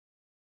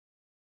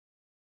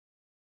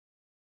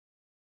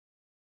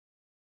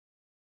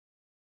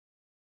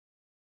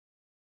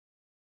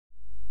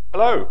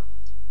Hello.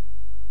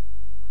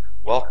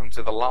 Welcome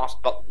to the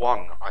last but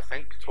one, I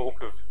think,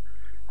 talk of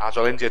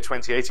Agile India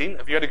 2018.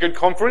 Have you had a good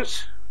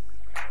conference?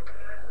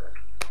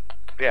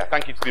 Yeah,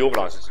 thank you to the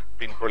organisers. It's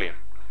been brilliant.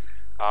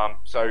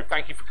 So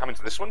thank you for coming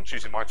to this one,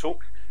 choosing my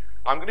talk.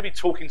 I'm going to be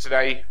talking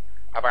today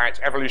about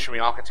evolutionary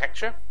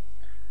architecture.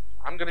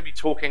 I'm going to be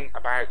talking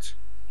about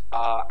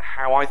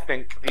how I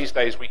think these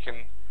days we can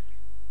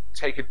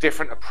take a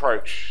different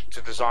approach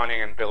to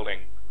designing and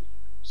building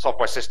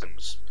software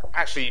systems.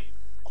 Actually,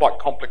 quite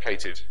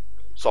complicated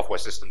software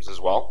systems as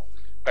well,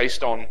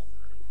 based on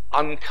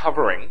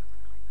uncovering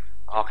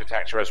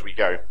architecture as we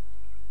go.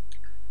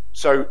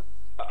 So,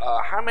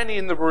 how many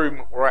in the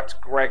room were at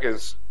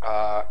Gregor's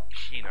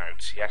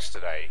keynote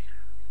yesterday?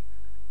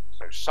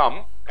 So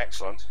some,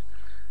 excellent.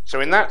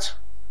 So in that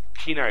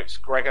keynote,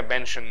 Gregor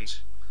mentioned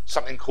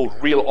something called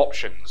real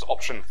options,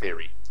 option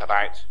theory,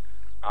 about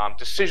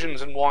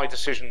decisions and why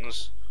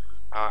decisions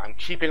and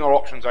keeping our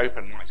options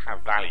open might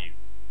have value,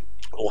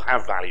 or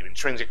have value,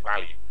 intrinsic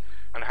value,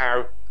 and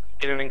how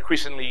in an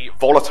increasingly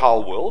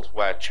volatile world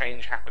where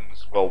change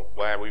happens, well,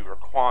 where we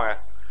require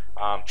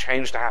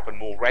change to happen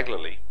more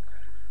regularly,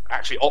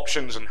 actually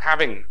options and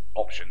having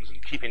options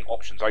and keeping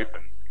options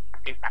open,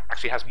 it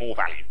actually has more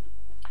value.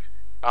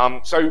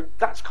 So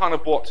that's kind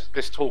of what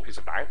this talk is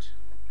about.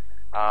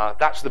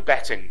 That's the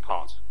betting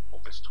part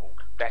of this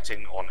talk,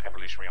 betting on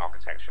evolutionary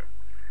architecture.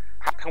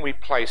 How can we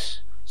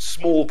place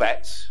small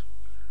bets,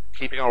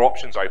 keeping our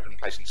options open,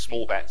 placing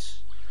small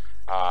bets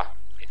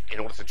in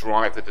order to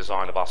drive the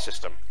design of our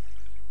system?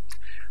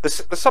 The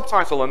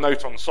subtitle, a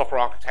note on software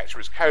architecture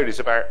as code, is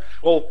about,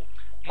 well,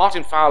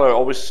 Martin Fowler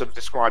always sort of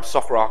describes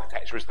software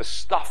architecture as the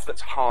stuff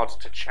that's hard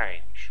to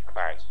change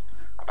about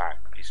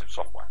a piece of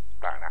software,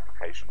 about an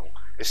application or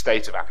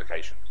estate of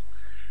applications.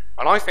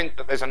 And I think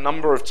that there's a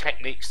number of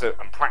techniques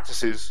and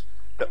practices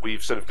that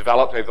we've sort of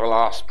developed over the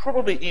last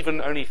probably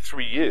even only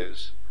 3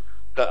 years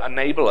that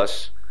enable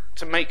us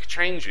to make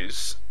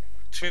changes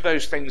to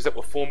those things that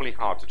were formerly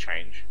hard to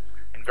change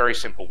in very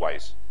simple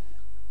ways.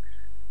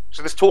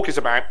 So this talk is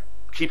about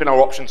keeping our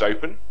options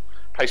open,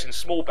 placing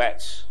small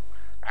bets,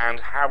 and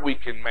how we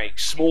can make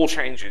small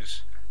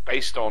changes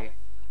based on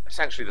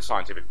essentially the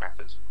scientific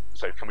method.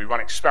 So can we run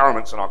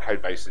experiments on our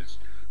code bases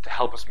to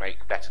help us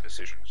make better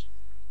decisions?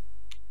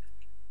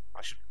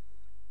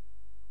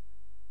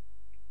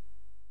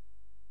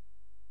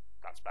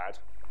 That's bad.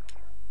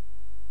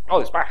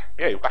 Oh, it's back.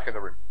 Yeah, you're back in the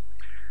room.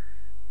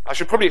 I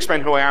should probably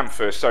explain who I am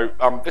first. So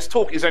this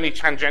talk is only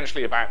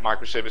tangentially about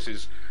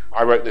microservices.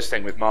 I wrote this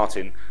thing with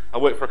Martin. I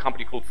work for a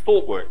company called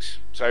ThoughtWorks.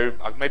 So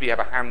I'll maybe have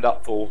a hand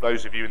up for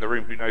those of you in the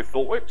room who know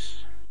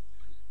ThoughtWorks.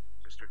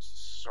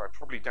 So I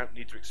probably don't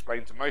need to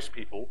explain to most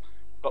people,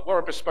 but we're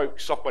a bespoke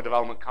software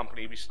development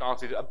company. We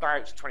started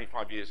about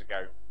 25 years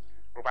ago.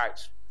 We're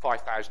about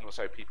 5,000 or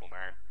so people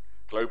now.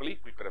 Globally,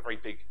 we've got a very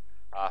big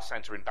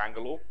center in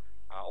Bangalore.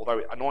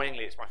 Although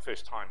annoyingly, it's my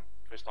first time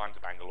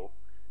to Bangalore.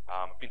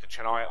 I've been to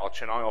Chennai, our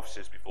Chennai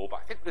offices before, but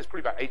I think there's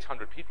probably about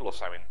 800 people or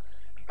so in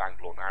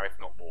Bangalore now, if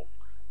not more.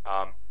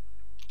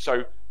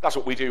 So that's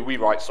what we do. We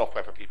write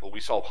software for people. We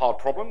solve hard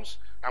problems,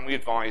 and we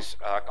advise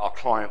our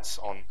clients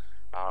on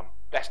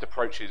best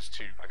approaches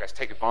to, I guess,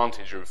 take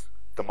advantage of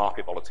the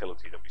market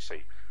volatility that we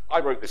see. I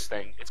wrote this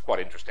thing. It's quite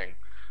interesting.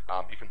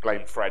 You can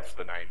blame Fred for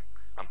the name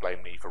and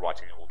blame me for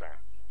writing it all down.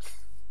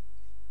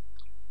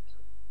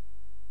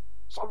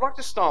 So I'd like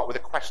to start with a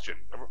question,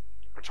 a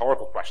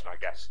rhetorical question, I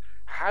guess.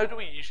 How do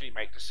we usually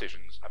make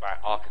decisions about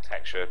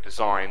architecture,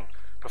 design,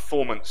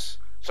 performance,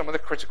 some of the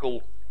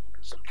critical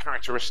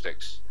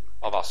characteristics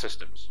of our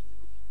systems?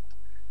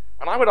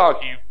 And I would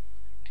argue,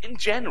 in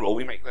general,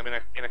 we make them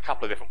in a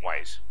couple of different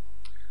ways.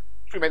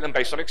 We make them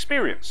based on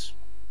experience.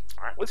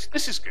 All right, well,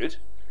 this is good.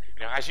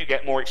 You know, as you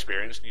get more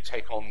experience and you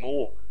take on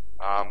more,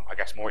 I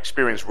guess, more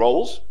experienced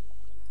roles,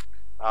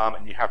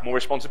 and you have more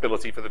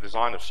responsibility for the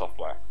design of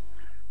software,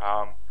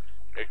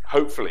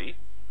 hopefully,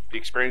 the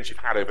experience you've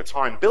had over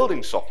time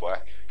building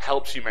software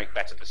helps you make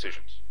better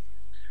decisions.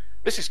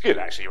 This is good,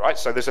 actually, right?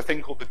 So there's a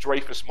thing called the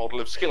Dreyfus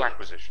model of skill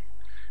acquisition.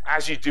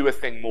 As you do a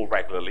thing more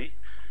regularly,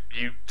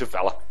 you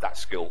develop that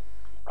skill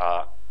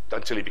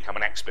until you become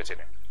an expert in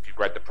it. If you've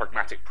read the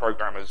Pragmatic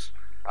Programmer's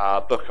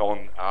book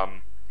on,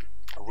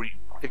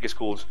 I think it's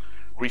called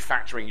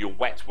Refactoring Your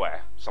Wetware,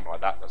 something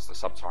like that, that's the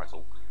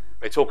subtitle.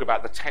 They talk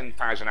about the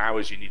 10,000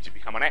 hours you need to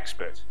become an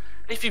expert.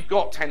 If you've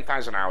got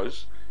 10,000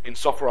 hours in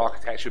software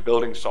architecture,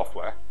 building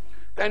software,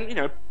 then, you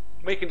know,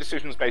 making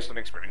decisions based on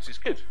experience is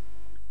good.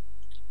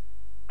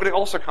 But it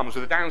also comes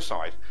with a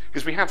downside,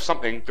 because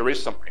there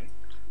is something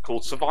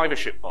called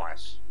survivorship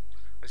bias.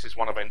 This is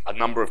one of a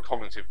number of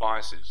cognitive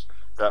biases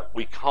that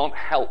we can't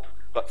help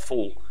but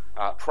fall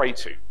prey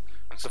to.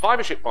 And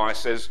survivorship bias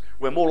says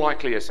we're more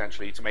likely,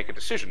 essentially, to make a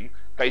decision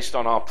based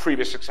on our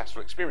previous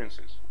successful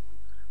experiences.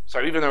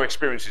 So even though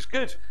experience is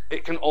good,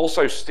 it can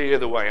also steer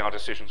the way our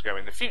decisions go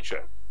in the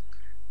future.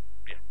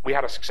 We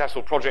had a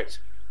successful project,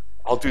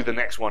 I'll do the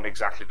next one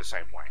exactly the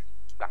same way,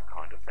 that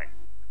kind of thing.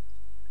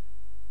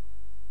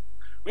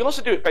 We'll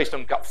also do it based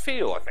on gut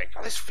feel, I think.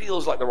 This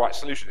feels like the right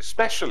solution,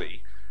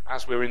 especially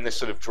as we're in this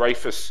sort of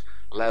Dreyfus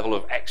level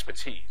of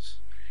expertise.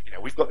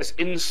 We've got this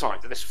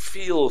insight that this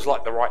feels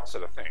like the right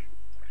sort of thing.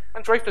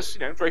 And Dreyfus,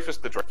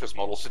 the Dreyfus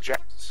model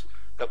suggests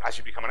that as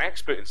you become an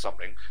expert in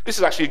something, this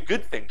is actually a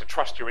good thing to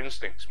trust your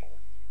instincts more.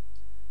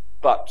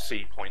 But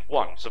see point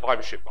one,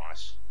 survivorship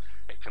bias.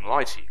 It can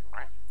lie to you,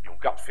 right? Your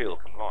gut feel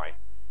can lie.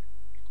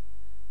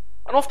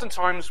 And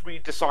oftentimes we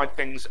decide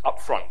things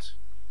up front.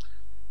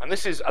 And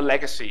this is a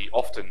legacy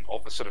often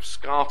of the sort of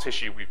scar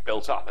tissue we've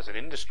built up as an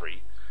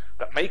industry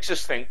that makes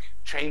us think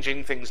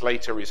changing things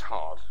later is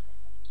hard.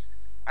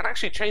 And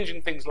actually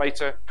changing things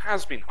later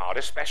has been hard,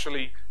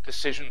 especially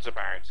decisions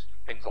about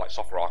things like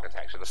software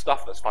architecture, the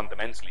stuff that's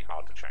fundamentally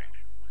hard to change.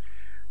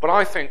 But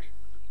I think,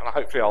 and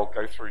hopefully I'll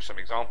go through an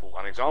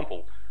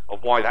example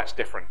of why that's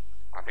different,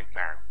 I think,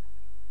 now.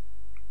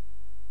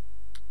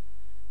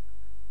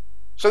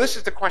 So this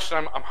is the question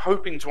I'm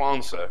hoping to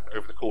answer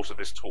over the course of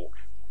this talk.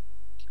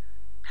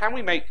 Can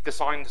we make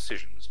design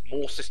decisions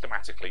more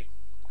systematically?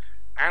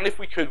 And if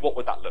we could, what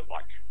would that look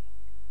like?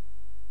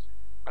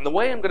 And the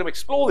way I'm going to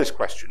explore this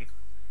question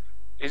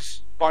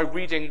is by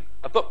reading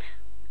a book.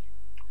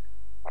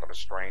 Kind of a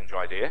strange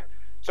idea.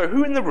 So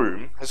who in the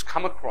room has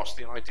come across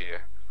the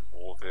idea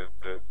or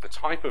the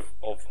type of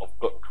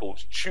book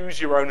called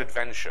Choose Your Own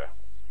Adventure?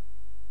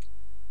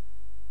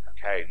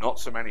 Okay, not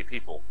so many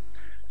people.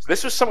 So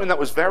this was something that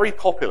was very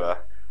popular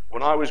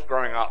when I was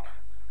growing up,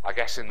 I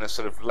guess in the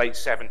sort of late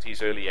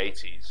 70s, early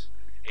 80s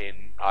in,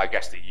 I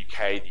guess, the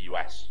UK, the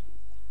US.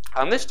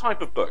 And this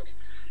type of book,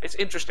 it's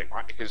interesting,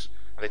 right? Because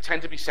they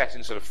tend to be set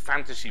in sort of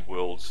fantasy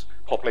worlds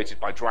populated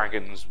by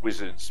dragons,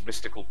 wizards,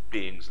 mystical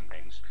beings and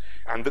things.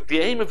 And the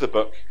aim of the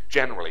book,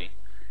 generally,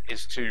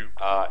 is to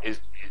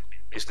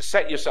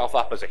set yourself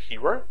up as a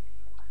hero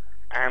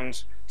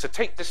and to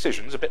take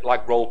decisions, a bit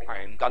like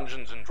role-playing,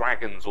 Dungeons and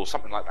Dragons or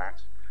something like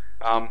that,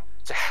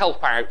 to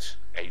help out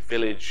a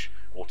village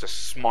or to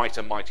smite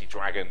a mighty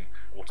dragon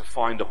or to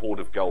find a hoard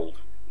of gold.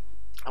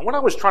 And when I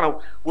was trying to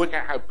work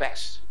out how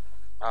best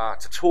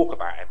to talk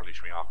about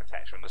evolutionary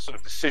architecture and the sort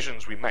of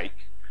decisions we make,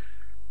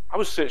 I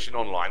was searching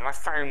online and I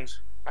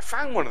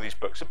found one of these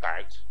books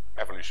about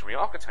evolutionary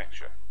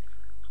architecture.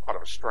 It's quite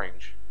of a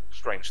strange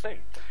thing.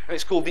 And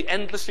it's called The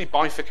Endlessly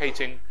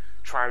Bifurcating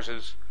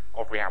Trousers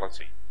of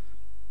Reality.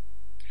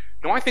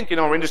 Now, I think in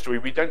our industry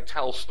we don't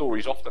tell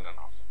stories often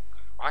enough.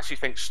 I actually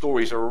think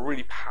stories are a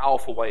really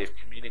powerful way of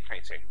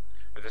communicating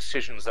the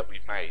decisions that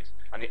we've made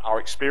and our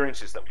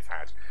experiences that we've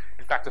had.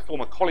 In fact, a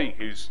former colleague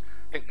who's,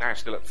 I think now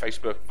still at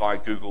Facebook via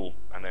Google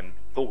and then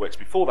ThoughtWorks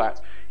before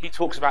that, he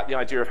talks about the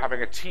idea of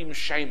having a team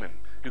shaman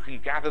who can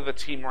gather the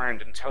team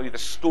around and tell you the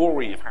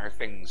story of how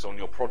things on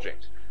your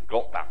project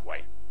got that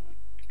way.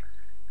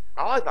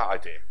 I like that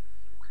idea.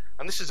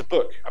 And this is a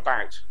book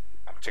about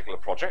a particular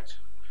project,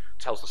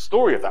 tells the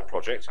story of that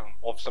project and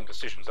of some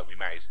decisions that we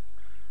made.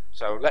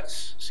 So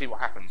let's see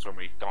what happens when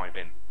we dive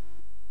in.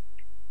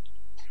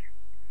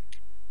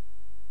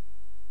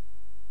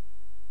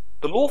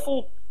 The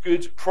lawful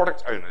good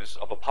product owners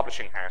of a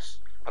publishing house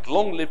had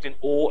long lived in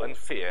awe and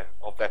fear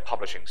of their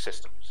publishing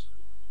systems.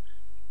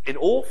 In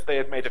awe, they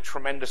had made a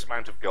tremendous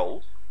amount of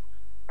gold,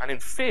 and in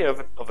fear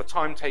of the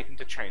time taken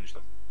to change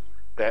them,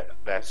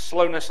 their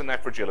slowness and their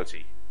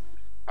fragility,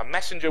 a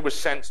messenger was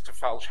sent to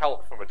fetch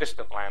help from a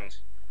distant land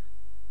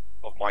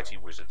of mighty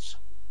wizards.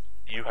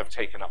 You have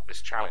taken up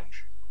this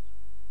challenge.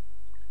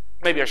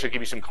 Maybe I should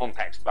give you some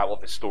context about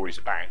what this story is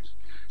about.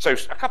 So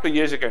a couple of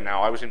years ago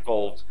now, I was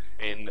involved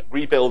in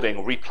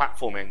rebuilding,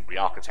 re-platforming,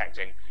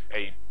 re-architecting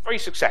a very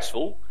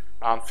successful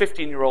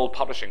 15-year-old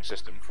publishing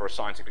system for a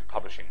scientific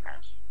publishing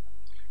house.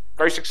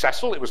 Very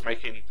successful. It was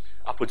making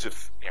upwards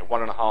of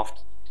 $1.5,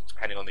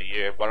 depending on the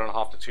year,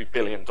 $1.5 to $2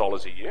 billion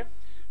a year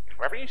in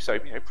revenue. So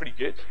pretty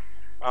good.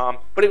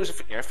 But it was a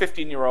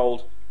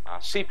 15-year-old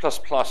C++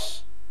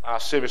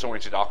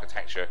 service-oriented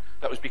architecture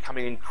that was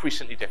becoming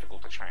increasingly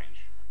difficult to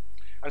change.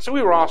 And so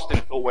we were asked in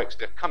ThoughtWorks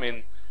to come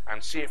in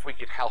and see if we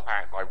could help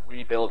out by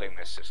rebuilding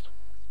this system.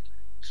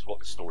 This is what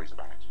the story's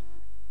about.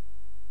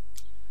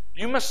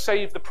 You must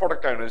save the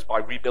product owners by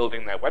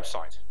rebuilding their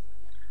website.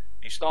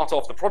 You start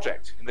off the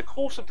project. In the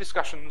course of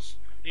discussions,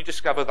 you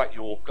discover that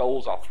your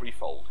goals are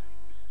threefold.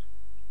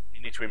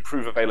 You need to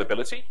improve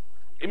availability,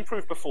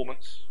 improve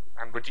performance,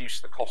 and reduce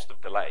the cost of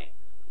delay.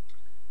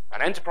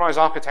 An enterprise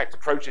architect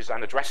approaches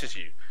and addresses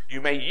you. You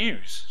may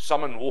use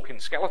summon walk-in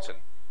skeleton,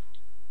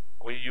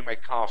 or you may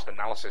cast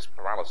analysis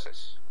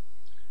paralysis,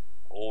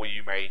 or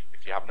you may,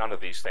 if you have none of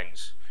these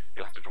things,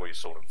 you'll have to draw your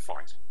sword and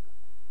fight.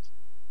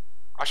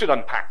 I should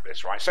unpack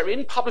this, right? So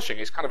in publishing,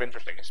 it's kind of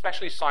interesting,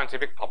 especially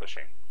scientific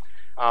publishing.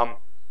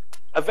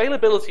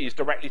 Availability is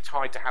directly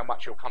tied to how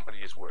much your company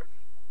is worth.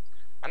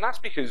 And that's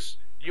because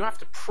you have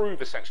to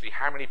prove essentially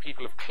how many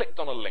people have clicked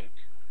on a link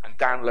and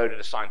downloaded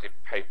a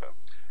scientific paper.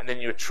 And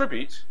then you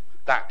attribute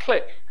that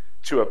click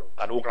to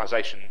an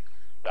organization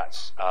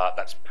that's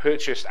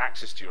purchased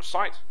access to your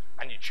site,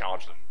 and you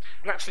charge them.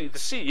 And actually, the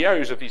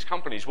CEOs of these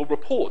companies will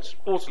report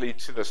quarterly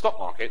to the stock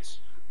markets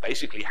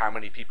basically how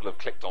many people have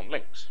clicked on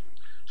links.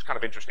 It's kind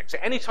of interesting. So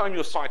anytime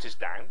your site is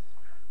down,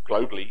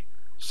 globally,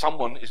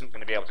 someone isn't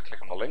going to be able to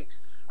click on the link,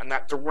 and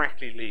that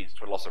directly leads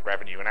to a loss of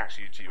revenue and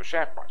actually to your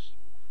share price.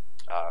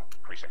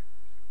 increasing,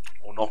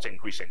 or not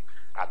increasing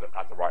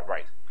at the right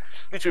rate.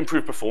 We need to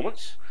improve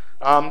performance.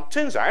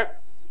 Turns out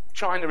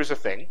China is a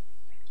thing,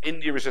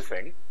 India is a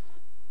thing,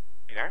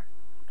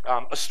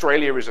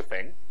 Australia is a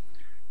thing,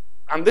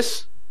 and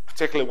this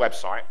particular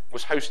website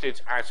was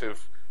hosted out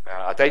of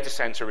a data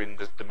center in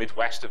the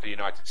Midwest of the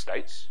United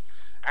States,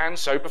 and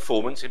so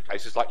performance in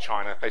places like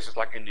China, places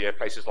like India,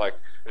 places like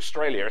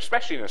Australia,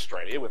 especially in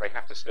Australia where they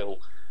have to still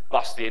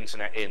bust the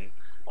internet in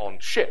on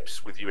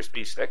ships with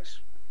USB sticks.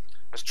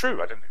 That's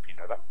true, I don't know if you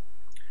know that.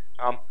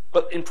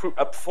 But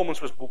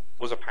performance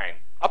was a pain,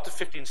 up to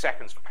 15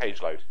 seconds for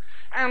page load.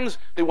 And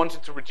they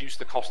wanted to reduce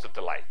the cost of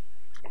delay,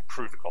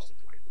 improve the cost of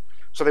delay.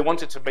 So they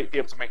wanted to be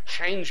able to make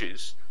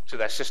changes to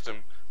their system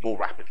more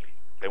rapidly.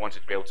 They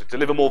wanted to be able to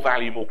deliver more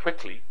value more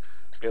quickly,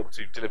 to be able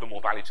to deliver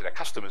more value to their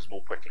customers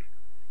more quickly.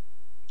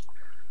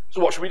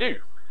 So what should we do?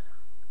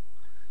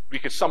 We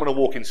could summon a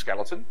walk-in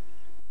skeleton.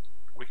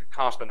 We could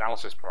cast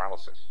analysis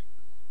paralysis.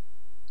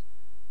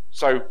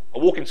 So a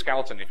walk-in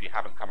skeleton, if you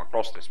haven't come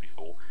across this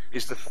before,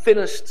 is the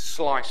thinnest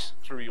slice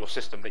through your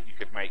system that you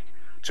could make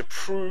to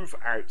prove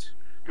out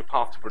your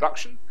path to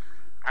production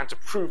and to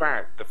prove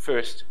out the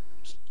first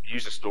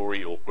user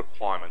story or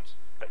requirement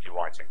that you're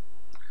writing.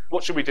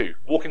 What should we do?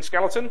 Walk-in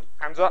skeleton,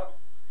 hands up.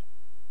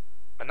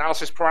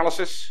 Analysis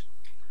paralysis.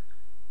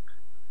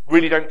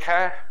 Really don't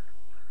care?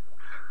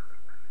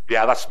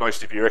 Yeah, that's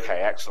most of you.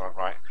 Okay, excellent,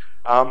 right.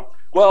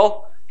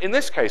 Well, in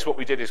this case, what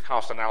we did is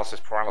cast analysis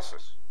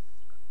paralysis.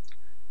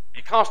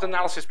 You cast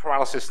analysis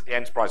paralysis at the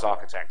enterprise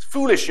architect.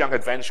 Foolish young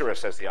adventurer,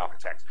 says the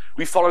architect.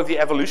 We follow the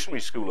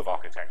evolutionary school of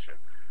architecture,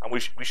 and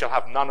we shall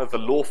have none of the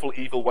lawful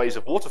evil ways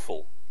of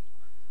waterfall.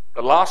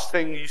 The last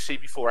thing you see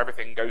before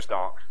everything goes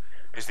dark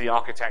is the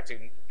architect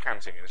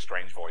canting in a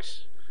strange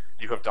voice.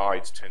 You have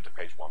died, turn to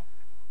page 1.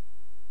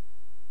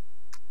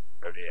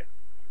 Oh dear.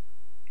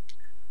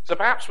 So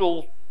perhaps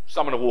we'll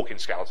summon a walk-in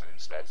skeleton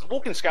instead. The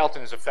walk-in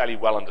skeleton is a fairly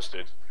well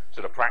understood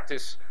sort of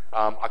practice.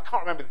 I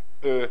can't remember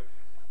the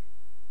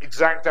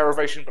exact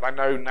derivation, but I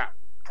know Nat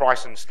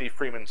Price and Steve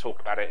Freeman talk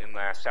about it in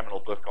their seminal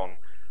book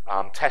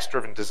on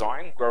test-driven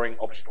design, growing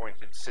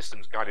object-oriented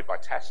systems guided by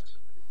tests.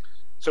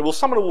 So we'll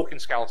summon a walk-in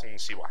skeleton and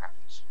see what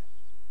happens.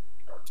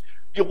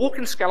 Your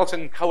walk-in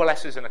skeleton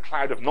coalesces in a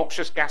cloud of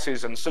noxious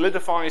gases and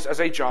solidifies as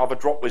a Java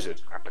drop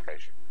wizard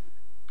application.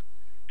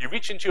 You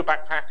reach into your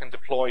backpack and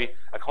deploy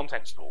a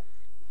content store.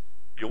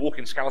 Your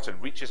walk-in skeleton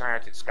reaches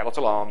out its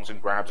skeletal arms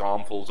and grabs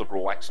armfuls of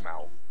raw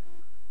XML.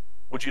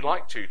 Would you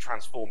like to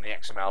transform the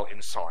XML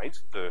inside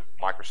the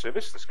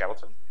microservice, the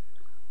skeleton,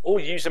 or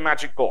use a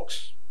magic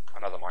box,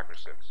 another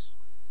microservice?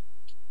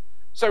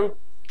 So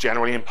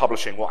generally in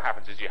publishing, what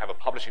happens is you have a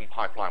publishing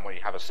pipeline where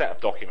you have a set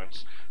of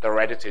documents that are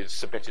edited,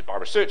 submitted by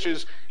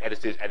researchers,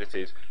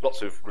 edited,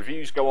 lots of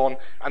reviews go on,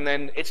 and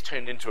then it's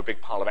turned into a big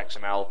pile of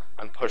XML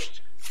and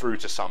pushed through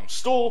to some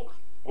store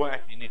where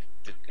you need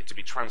it to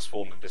be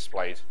transformed and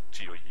displayed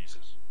to your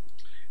users.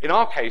 In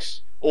our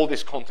case, all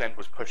this content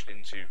was pushed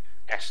into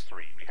S3.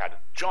 We had a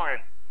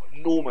giant,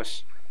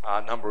 enormous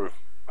number of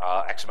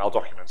XML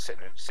documents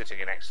sitting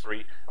in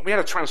S3, and we had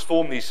to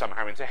transform these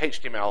somehow into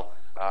HTML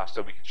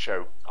so we could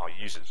show our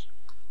users.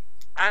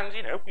 And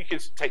we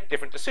could take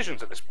different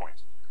decisions at this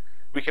point.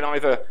 We can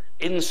either,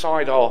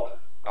 inside our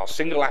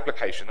single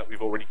application that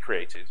we've already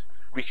created,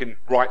 we can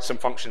write some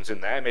functions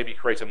in there, maybe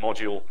create a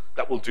module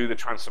that will do the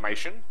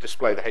transformation,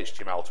 display the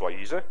HTML to our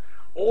user,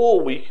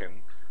 or we can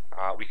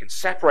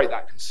separate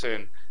that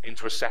concern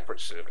into a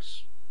separate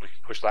service. We can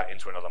push that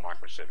into another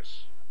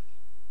microservice.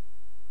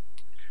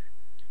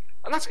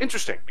 And that's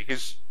interesting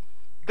because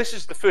this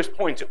is the first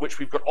point at which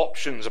we've got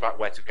options about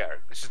where to go.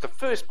 This is the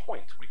first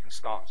point we can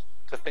start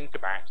to think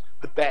about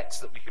the bets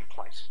that we can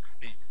place,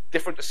 the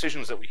different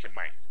decisions that we can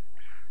make.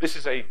 This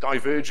is a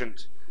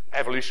divergent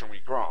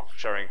evolutionary graph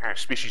showing how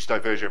species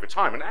diverge over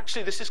time. And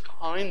actually, this is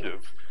kind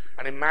of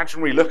an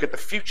imaginary look at the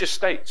future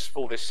states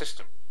for this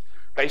system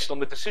based on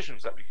the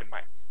decisions that we can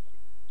make.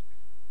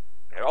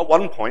 At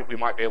one point, we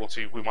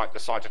might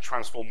decide to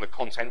transform the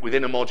content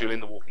within a module in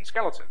the walking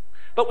skeleton.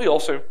 But we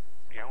also,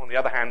 on the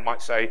other hand,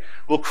 might say,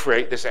 we'll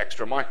create this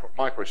extra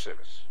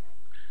microservice.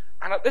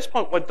 And at this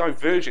point, we're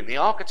diverging. The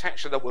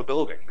architecture that we're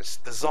building, this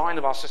design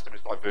of our system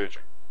is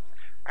diverging.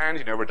 And,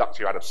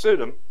 reductio ad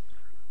absurdum,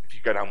 if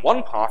you go down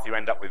one path, you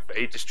end up with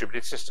a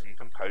distributed system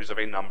composed of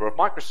a number of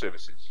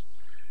microservices.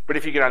 But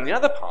if you go down the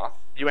other path,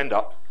 you end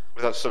up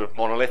with a sort of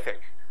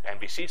monolithic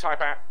MVC type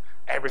app.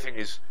 Everything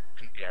is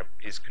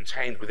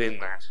contained within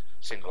that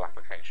single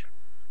application.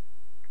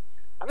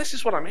 And this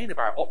is what I mean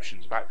about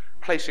options, about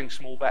placing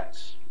small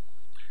bets.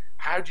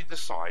 How do you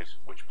decide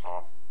which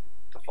path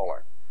to follow?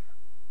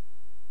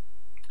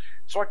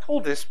 So I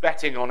call this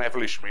betting on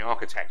evolutionary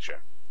architecture.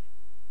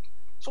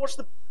 So what's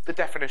the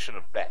definition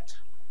of bet?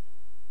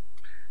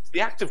 It's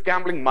the act of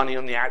gambling money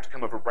on the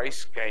outcome of a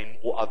race, game,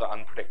 or other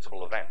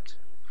unpredictable event.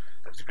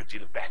 There's a good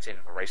deal of betting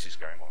if a race is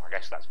going on. I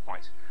guess that's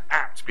quite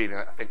apt, being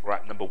I think we're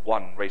at number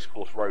 1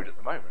 racecourse road at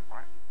the moment,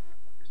 right?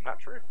 Isn't that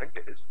true? I think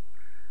it is.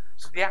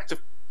 So the act of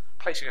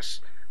placing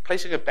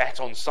placing a bet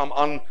on some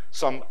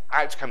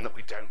outcome that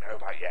we don't know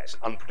about yet. It's an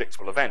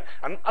unpredictable event.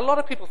 And a lot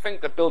of people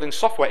think that building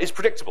software is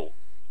predictable.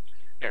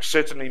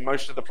 Certainly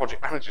most of the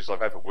project managers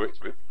I've ever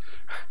worked with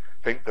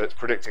think that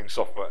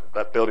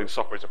building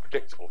software is a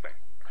predictable thing.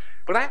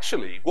 But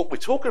actually, what we're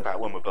talking about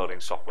when we're building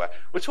software,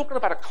 we're talking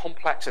about a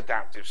complex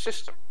adaptive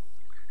system.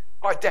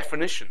 By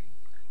definition,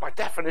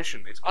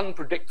 it's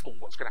unpredictable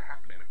what's going to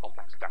happen in a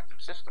complex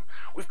adaptive system.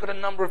 We've got a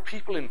number of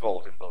people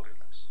involved in building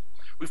this.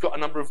 We've got a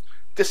number of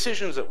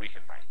decisions that we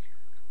can make.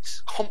 It's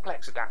a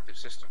complex adaptive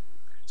system.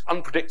 It's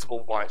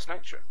unpredictable by its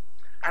nature,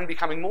 and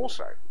becoming more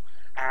so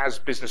as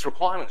business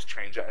requirements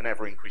change at an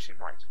ever-increasing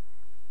rate.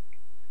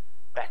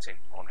 Betting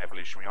on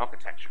evolutionary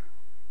architecture.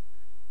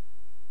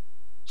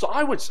 So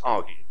I would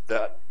argue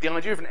that the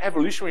idea of an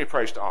evolutionary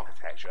approach to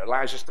architecture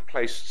allows us to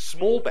place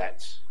small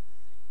bets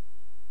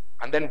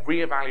and then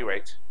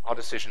reevaluate our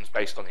decisions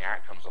based on the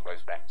outcomes of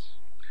those bets.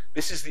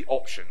 This is the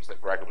options that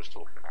Gregor was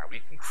talking about.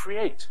 We can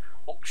create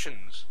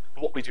options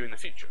for what we do in the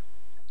future.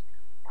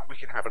 We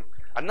can have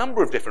a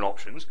number of different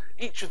options.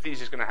 Each of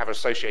these is going to have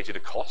associated a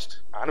cost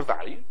and a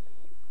value.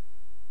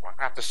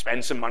 I have to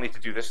spend some money to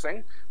do this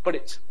thing, but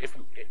if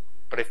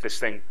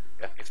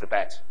the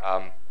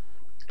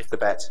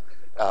bet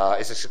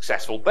is a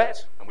successful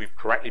bet and we've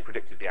correctly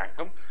predicted the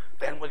outcome,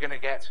 then we're going to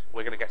get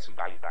some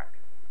value back.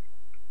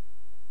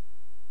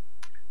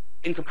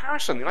 In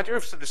comparison, the idea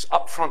of this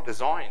upfront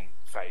design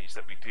phase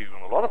that we do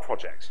on a lot of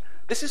projects,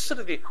 this is sort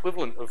of the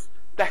equivalent of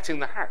betting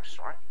the house,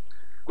 right?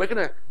 We're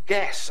going to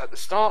guess at the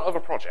start of a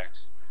project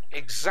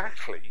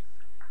exactly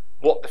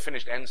what the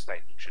finished end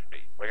state should be.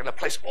 We're going to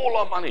place all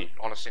our money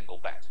on a single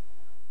bet.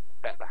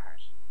 Bet the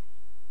house.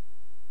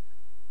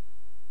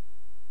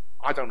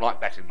 I don't like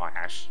betting my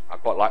house. I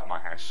quite like my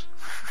house.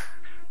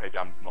 Maybe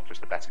I'm not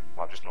just a betting,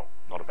 I'm just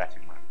not a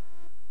betting man.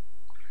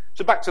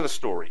 So back to the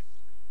story.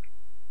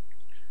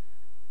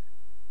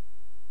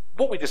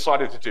 What we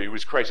decided to do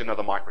was create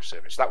another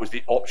microservice. That was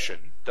the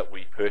option that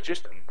we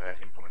purchased and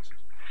implemented.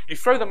 You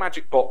throw the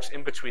magic box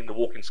in between the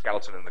walking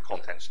skeleton and the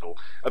content store.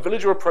 A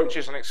villager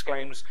approaches and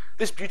exclaims,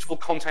 "This beautiful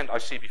content I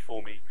see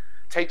before me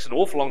takes an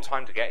awful long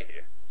time to get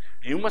here.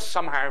 You must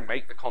somehow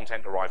make the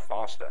content arrive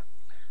faster.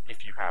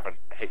 If you have a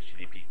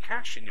HTTP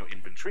cache in your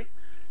inventory,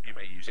 you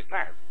may use it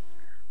now."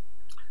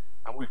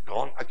 And we've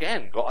got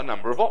a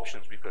number of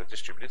options. We've got a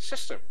distributed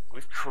system.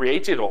 We've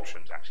created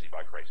options, actually,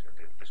 by creating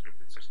a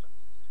distributed system.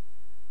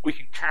 We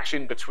can cache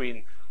in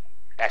between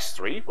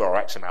S3, where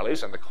our XML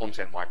is, and the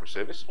content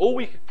microservice, or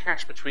we can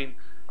cache between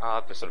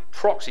the sort of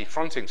proxy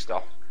fronting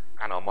stuff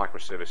and our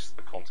microservice,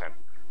 the content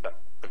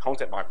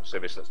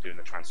microservice that's doing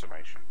the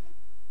transformation.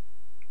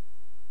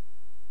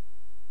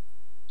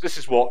 This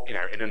is what,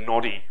 in a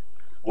noddy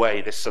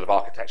way, this sort of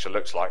architecture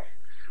looks like.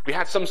 We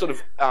had some sort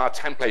of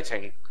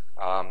templating,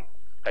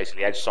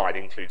 basically edge side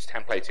includes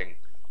templating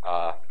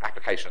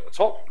application at the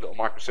top, little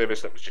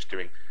microservice that was just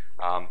doing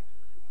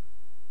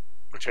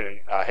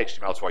returning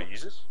HTML to our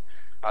users.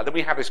 Then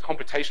we have this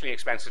computationally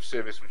expensive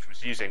service which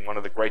was using one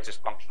of the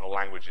greatest functional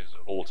languages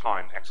of all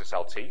time,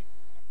 XSLT.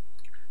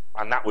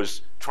 And that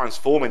was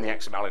transforming the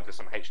XML into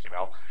some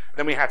HTML.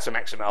 Then we had some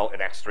XML in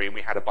S3, and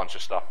we had a bunch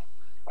of stuff,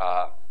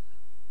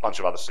 bunch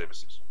of other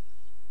services.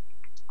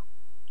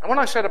 And when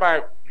I said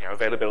about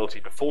availability,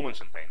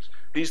 performance, and things,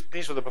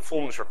 these were the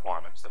performance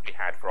requirements that we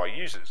had for our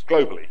users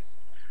globally.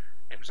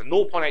 It was a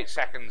 0.8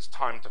 seconds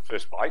time to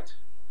first byte,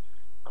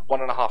 and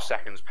 1.5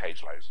 seconds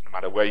page load, no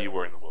matter where you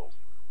were in the world.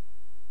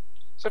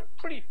 So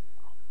pretty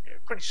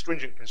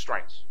stringent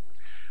constraints.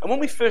 And when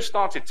we first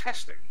started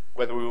testing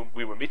whether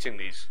we were meeting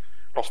these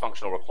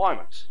cross-functional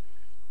requirements,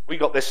 we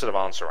got this sort of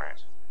answer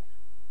out.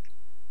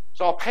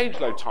 So our page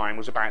load time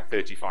was about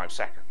 35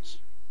 seconds.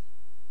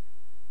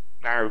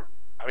 Now,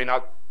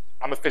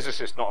 I'm a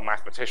physicist, not a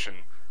mathematician,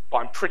 but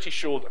I'm pretty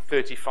sure that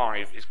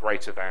 35 is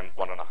greater than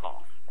 1.5.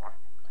 Right?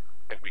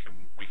 I think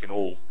we can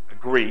all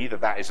agree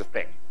that that is a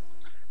thing,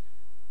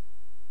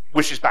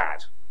 which is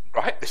bad,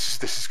 right?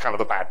 This is kind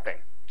of a bad thing.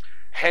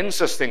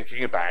 Hence us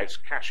thinking about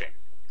caching.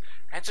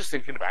 Hence us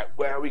thinking about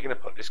where are we going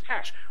to put this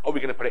cache? Are we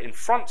going to put it in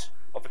front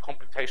of the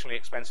computationally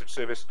expensive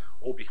service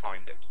or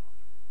behind it?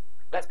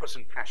 Let's put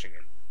some caching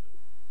in.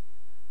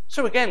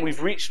 So again,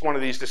 we've reached one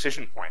of these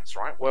decision points,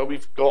 right, where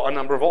we've got a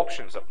number of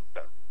options that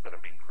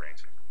have been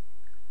created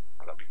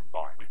and that we can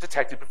buy. We've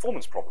detected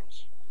performance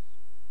problems.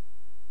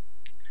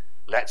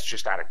 Let's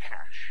just add a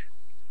cache.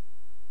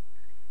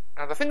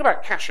 Now the thing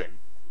about caching,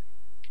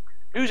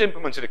 who's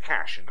implemented a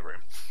cache in the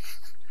room?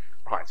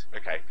 Right,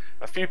 okay,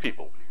 a few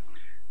people.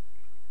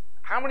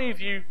 How many of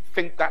you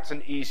think that's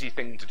an easy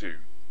thing to do,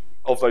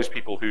 of those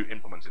people who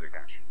implemented a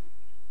cache?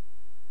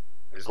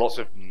 There's lots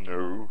of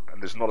no,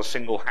 and there's not a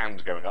single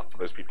hand going up for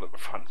those people at the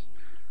front.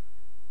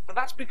 But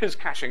that's because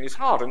caching is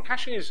hard, and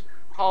caching is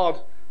hard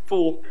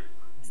for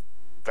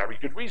very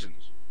good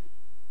reasons.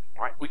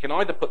 Right? We can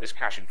either put this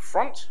cache in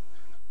front,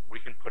 we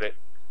can put it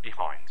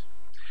behind.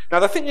 Now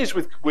the thing is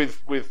with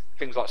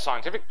things like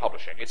scientific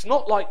publishing, it's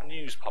not like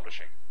news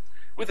publishing.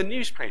 With a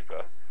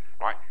newspaper,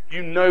 right,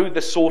 you know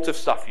the sort of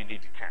stuff you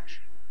need to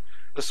cache.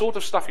 The sort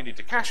of stuff you need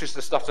to cache is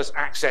the stuff that's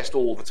accessed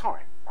all the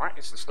time, right?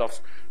 It's the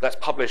stuff that's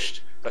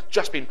published, that's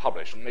just been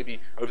published, and maybe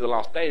over the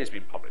last day has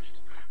been published.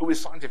 But with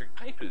scientific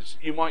papers,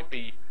 you might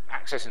be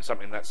accessing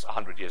something that's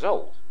 100 years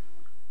old.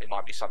 It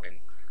might be something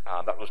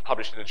that was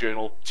published in a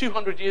journal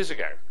 200 years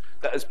ago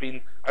that has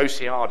been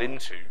OCR'd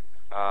into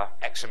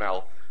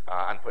XML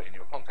and put in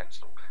your content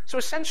store. So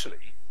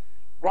essentially,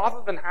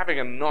 rather than having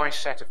a nice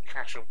set of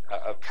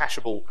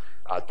cacheable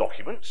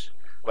documents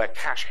where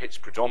cache hits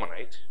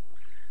predominate,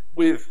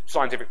 with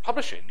scientific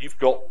publishing, you've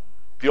got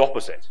the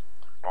opposite,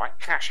 right?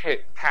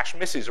 Cache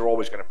misses are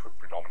always going to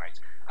predominate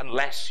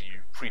unless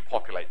you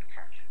pre-populate the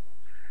cache.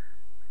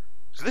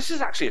 So this is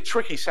actually a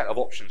tricky set of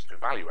options to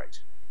evaluate.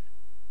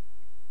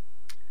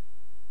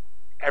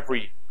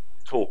 Every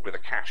talk with a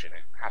cache in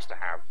it has to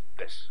have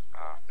this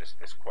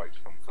quote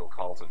from Phil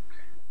Carlton.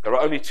 There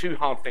are only two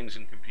hard things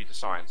in computer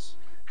science: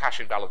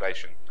 cache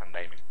invalidation and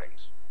naming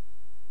things.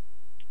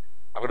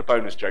 I've got a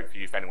bonus joke for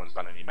you if anyone's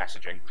done any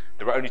messaging.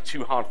 There are only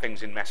two hard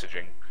things in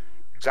messaging: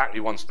 exactly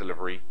once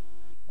delivery,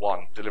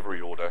 one delivery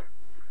order,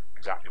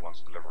 exactly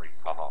once delivery,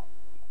 haha.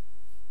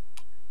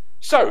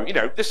 So, you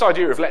know, this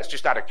idea of let's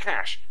just add a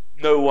cache,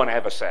 no one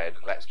ever said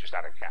let's just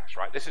add a cache,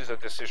 right? This is a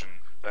decision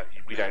that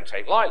we don't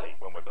take lightly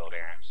when we're building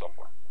out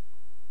software.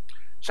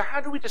 So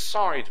how do we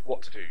decide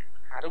what to do?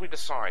 How do we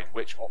decide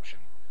which option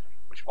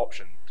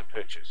to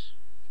purchase,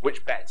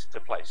 which bet to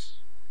place?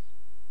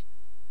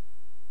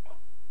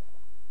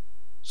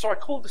 So I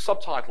called the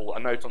subtitle a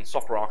note on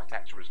software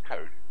architecture as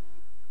code.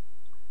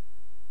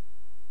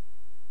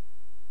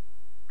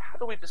 How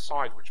do we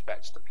decide which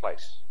bets to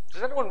place?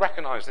 Does anyone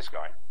recognize this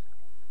guy?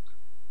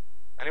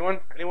 Anyone?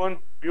 Anyone?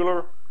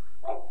 Bueller?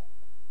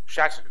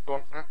 Shout it. Go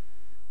on. Huh?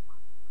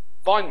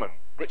 Feynman.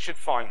 Richard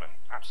Feynman.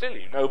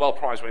 Absolutely. Nobel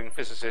Prize winning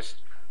physicist,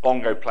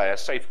 bongo player,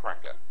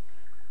 safecracker.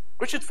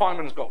 Richard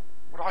Feynman's got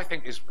what I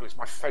think is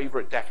my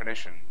favorite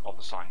definition of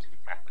the scientific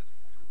method.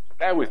 So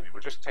bear with me.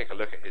 We'll just take a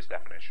look at his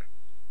definition.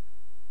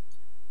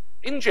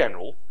 In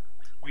general,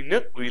 we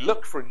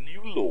look for a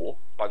new law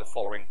by the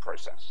following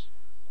process.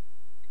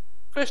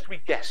 First,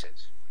 we guess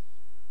it.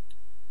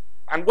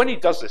 And when he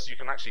does this, you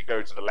can actually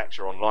go to the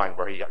lecture online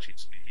where he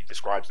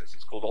describes this.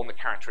 It's called On the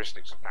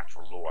Characteristics of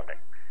Natural Law, I think.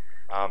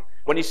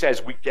 When he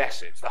says we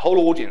guess it, the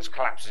whole audience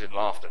collapses in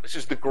laughter. This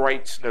is the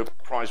great Nobel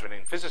Prize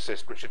winning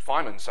physicist Richard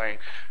Feynman saying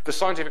the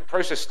scientific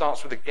process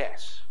starts with a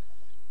guess.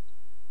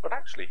 But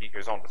actually, he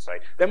goes on to say,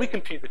 then we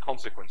compute the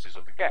consequences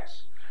of the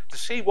guess to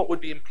see what would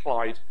be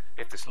implied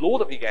if this law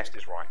that we guessed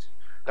is right.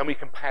 Then we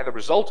compare the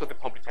result of the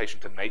computation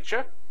to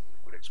nature,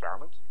 with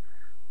experiment,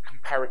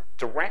 compare it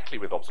directly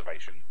with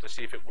observation to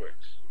see if it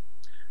works.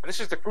 And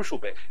this is the crucial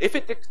bit. If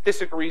it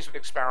disagrees with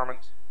experiment,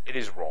 it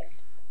is wrong.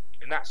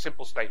 In that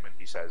simple statement,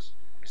 he says,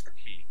 is the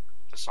key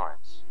to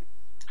science.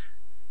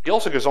 He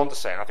also goes on to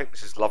say, and I think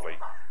this is lovely,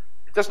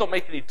 it does not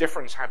make any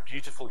difference how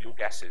beautiful your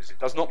guess is. It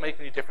does not make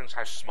any difference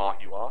how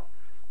smart you are,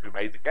 who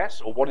made the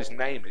guess, or what his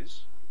name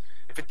is.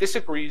 If it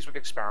disagrees with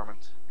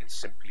experiment, it's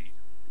simply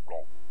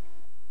wrong.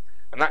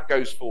 And that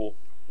goes for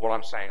what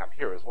I'm saying up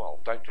here as well.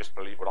 Don't just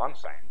believe what I'm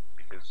saying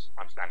because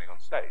I'm standing on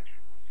stage.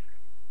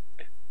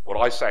 If what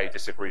I say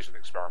disagrees with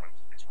experiment,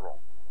 it's wrong.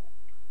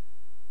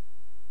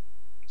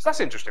 So that's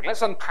interesting.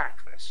 Let's unpack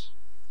this.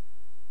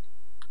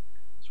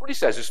 So what he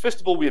says is, first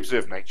of all, we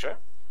observe nature.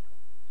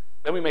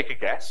 Then we make a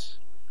guess.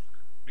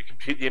 We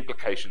compute the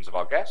implications of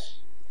our guess.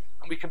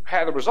 And we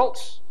compare the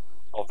results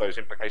of those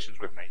implications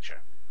with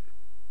nature.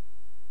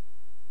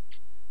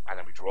 And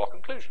then we draw our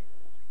conclusion.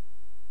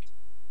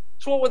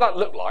 So what would that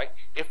look like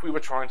if we were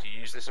trying to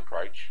use this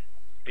approach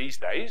these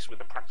days with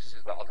the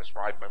practices that I'll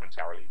describe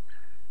momentarily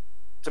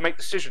to make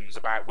decisions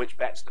about which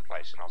bets to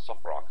place in our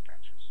software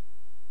architectures?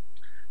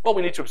 Well,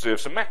 we need to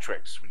observe some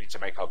metrics. We need to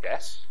make our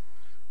guess.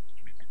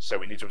 So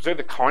we need to observe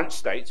the current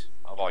state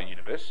of our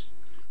universe.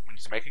 We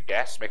need to make a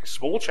guess, make a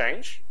small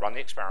change, run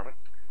the experiment,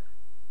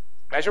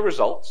 measure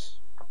results,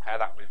 compare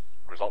that with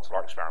the results of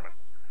our experiment,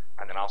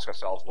 and then ask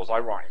ourselves, was I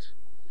right?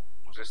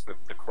 Was this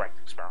the correct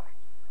experiment?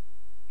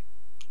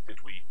 Did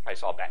we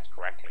place our bet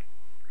correctly?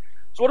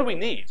 So what do we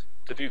need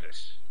to do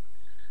this?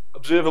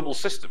 Observable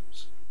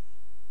systems.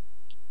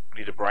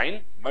 We need a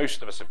brain.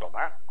 Most of us have got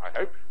that, I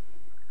hope.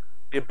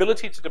 The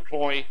ability to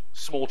deploy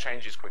small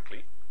changes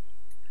quickly.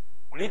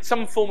 We need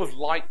some form of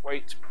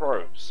lightweight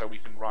probes so we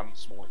can run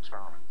small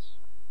experiments.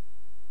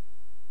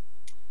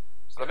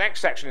 So the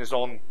next section is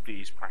on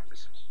these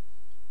practices.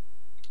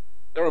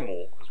 There are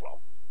more as well.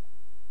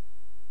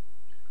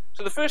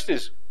 So the first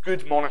is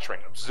good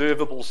monitoring,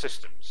 observable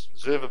systems.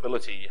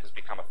 Observability has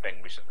become a thing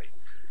recently,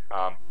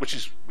 which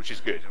is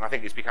good, and I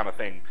think it's become a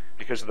thing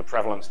because of the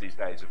prevalence these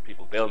days of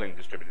people building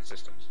distributed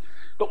systems.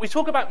 But we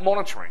talk about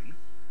monitoring.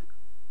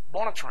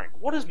 Monitoring.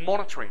 What does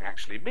monitoring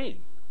actually mean?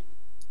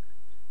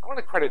 I want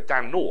to credit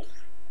Dan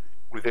North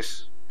with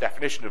this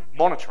definition of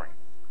monitoring.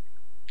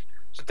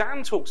 So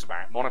Dan talks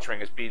about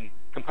monitoring as being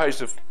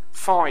composed of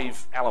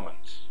 5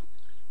 elements.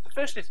 The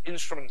first is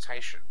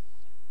instrumentation.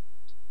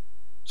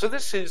 So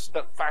this is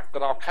the fact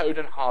that our code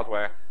and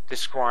hardware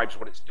describes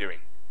what it's doing.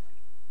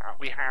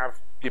 We have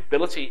the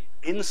ability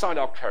inside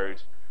our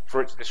code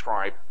for it to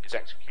describe its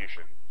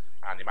execution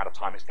and the amount of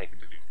time it's taken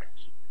to do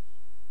things.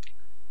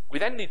 We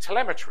then need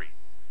telemetry,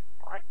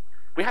 right?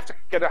 We have to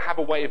have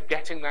a way of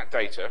getting that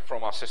data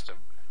from our system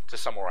to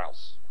somewhere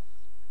else.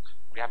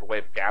 We have a way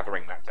of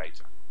gathering that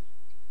data.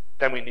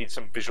 Then we need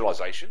some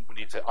visualization. We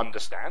need to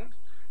understand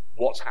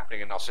what's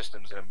happening in our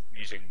systems and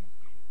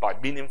by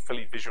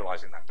meaningfully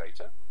visualizing that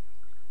data.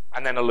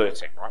 And then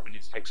alerting, right? We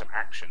need to take some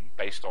action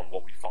based on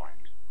what we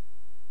find.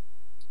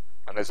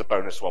 And there's a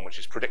bonus one, which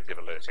is predictive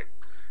alerting,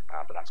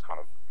 but that's kind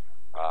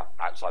of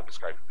outside the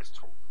scope of this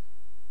talk.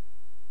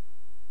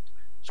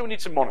 So we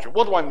need some monitoring.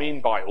 What do I mean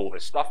by all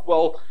this stuff?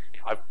 Well,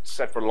 I've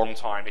said for a long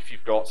time, if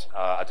you've got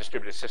a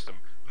distributed system,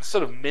 the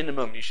sort of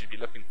minimum you should be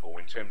looking for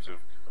in terms of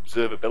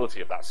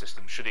observability of that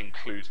system should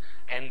include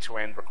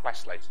end-to-end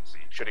request latency.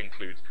 It should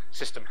include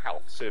system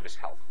health, service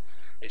health.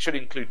 It should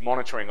include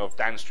monitoring of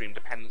downstream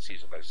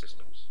dependencies of those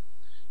systems.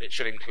 It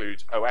should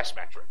include OS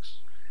metrics,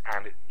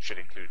 and it should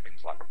include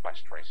things like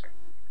request tracing.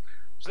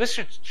 So this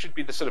should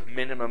be the sort of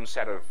minimum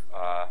set of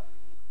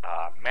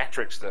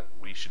metrics that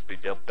we should be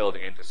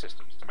building into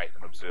systems to make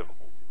them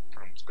observable,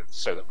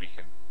 so that we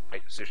can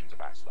make decisions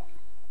about stuff.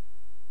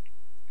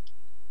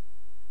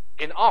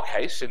 In our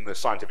case, in the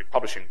scientific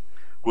publishing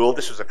world,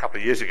 this was a couple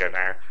of years ago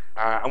now,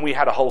 and we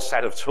had a whole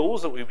set of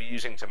tools that we were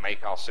using to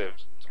make our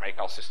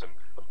system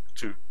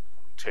to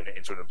turn it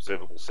into an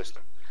observable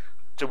system.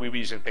 So we were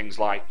using things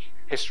like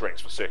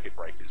Hystrix for circuit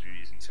breakers, we were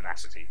using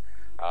Tenacity,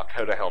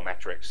 CodaHell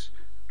metrics,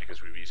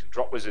 because we were using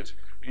DropWizard,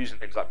 we were using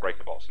things like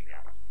BreakerBox and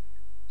Yammer.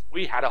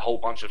 We had a whole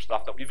bunch of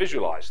stuff that we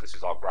visualized. This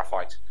is our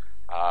graphite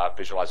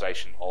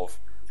visualization of,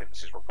 I think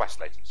this is request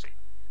latency.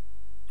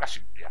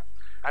 Actually, yeah.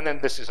 And then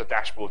this is a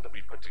dashboard that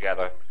we put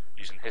together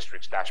using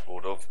Hystrix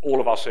dashboard of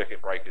all of our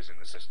circuit breakers in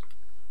the system.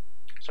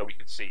 So we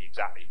can see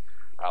exactly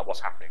what's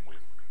happening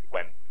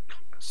when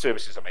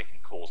services are making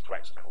calls to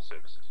external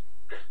services.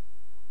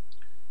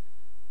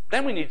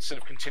 Then we need sort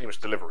of continuous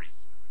delivery,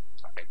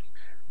 I think,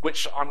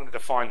 which I'm going to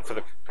define for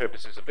the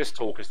purposes of this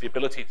talk as the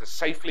ability to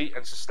safely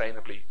and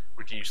sustainably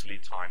reduce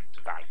lead time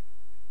to value.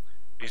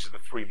 These are the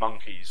three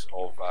monkeys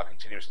of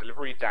continuous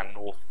delivery: Dan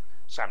North,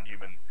 Sam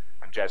Newman,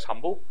 and Jez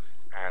Humble.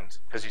 And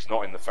because he's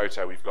not in the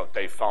photo, we've got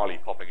Dave Farley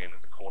popping in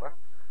at the corner.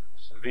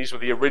 So these were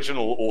the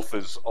original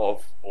authors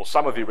of, or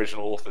some of the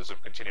original authors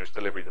of Continuous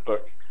Delivery, the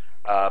book,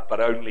 but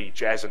only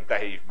Jez and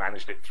Dave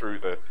managed it through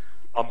the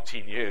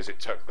umpteen years it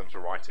took them to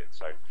write it.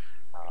 So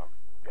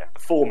yeah, the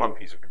four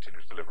monkeys of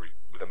continuous delivery,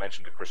 with a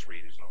mention to Chris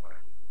Reed, who's not there.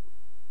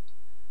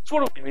 So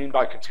what do we mean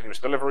by continuous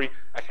delivery?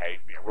 Okay,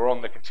 we're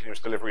on the continuous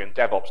delivery and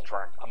DevOps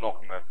track. I'm not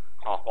going to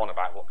harp on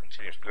about what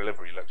continuous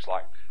delivery looks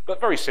like,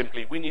 but very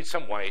simply, we need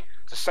some way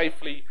to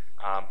safely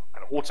and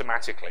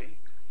automatically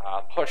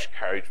push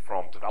code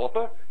from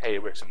developer, hey,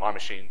 it works on my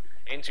machine,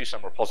 into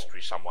some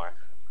repository somewhere,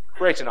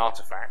 create an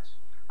artifact,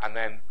 and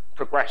then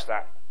progress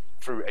that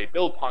through a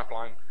build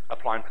pipeline,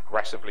 applying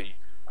progressively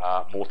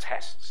more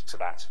tests to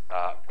that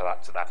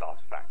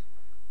artifact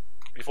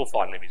before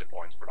finally we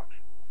deploy into production.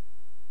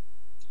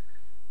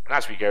 And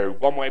as we go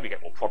one way, we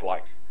get more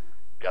prod-like.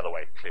 The other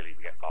way, clearly,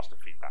 we get faster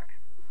feedback.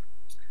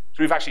 So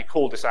we've actually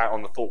called this out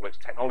on the ThoughtWorks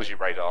technology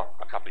radar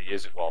a couple of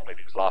years ago, well,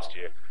 maybe it was last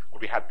year, where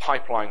we had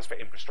pipelines for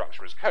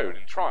infrastructure as code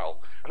in trial.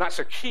 And that's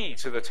a key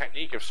to the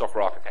technique of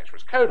software architecture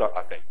as code,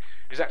 I think,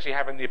 is actually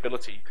having the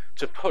ability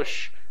to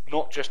push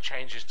not just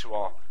changes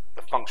to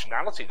the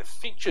functionality, the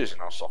features in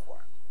our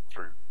software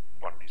through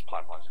one of these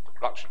pipelines into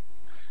production,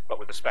 but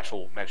with a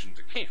special mention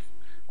to Keith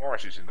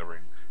Morris, who's in the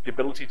room, the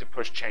ability to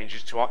push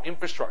changes to our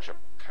infrastructure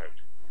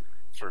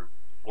code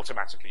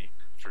automatically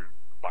through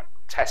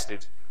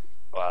tested,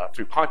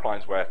 through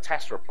pipelines where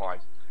tests are applied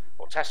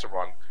or tests are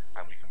run,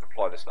 and we can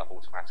deploy this stuff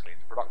automatically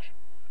into production.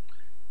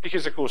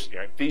 Because of course,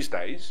 these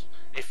days,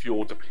 if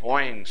you're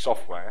deploying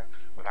software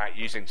without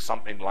using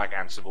something like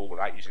Ansible,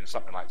 without using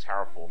something like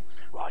Terraform,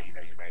 well, you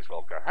may as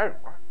well go home,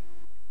 right?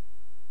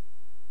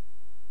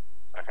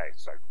 Okay,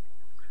 so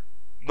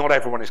not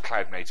everyone is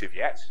cloud native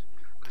yet.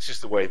 This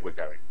is the way we're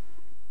going.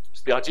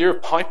 So the idea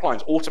of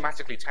pipelines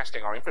automatically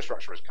testing our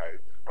infrastructure as code,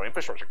 or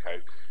infrastructure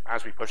code,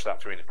 as we push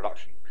that through into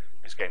production,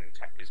 is gaining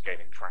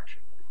traction.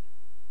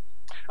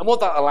 And what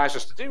that allows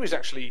us to do is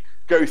actually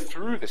go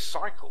through this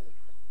cycle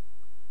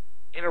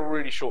in a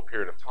really short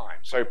period of time.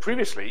 So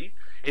previously,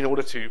 in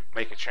order to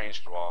make a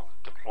change to our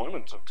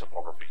deployment of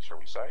topography, shall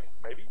we say,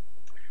 maybe,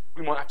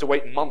 we might have to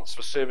wait months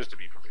for servers to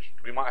be provisioned.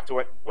 We might have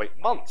to wait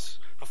months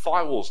for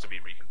firewalls to be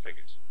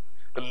reconfigured.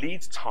 The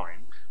lead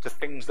time to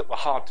things that were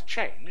hard to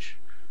change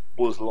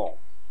was long.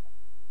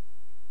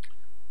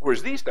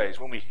 Whereas these days,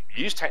 when we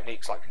use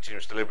techniques like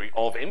continuous delivery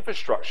of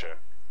infrastructure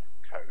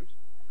code,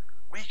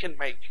 we can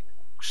make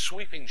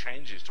sweeping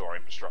changes to our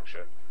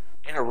infrastructure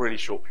in a really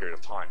short period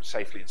of time,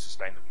 safely and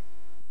sustainably.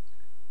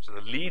 So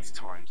the lead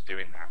time to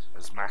doing that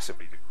has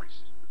massively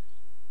decreased.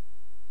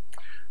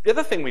 The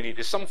other thing we need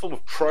is some form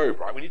of probe,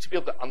 right? We need to be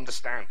able to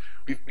understand.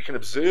 We can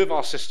observe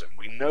our system.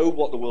 We know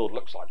what the world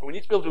looks like, but we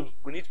need to be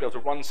able to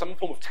run some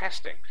form of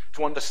testing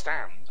to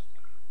understand,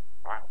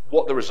 right,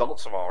 what the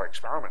results of our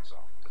experiments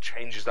are, the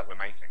changes that we're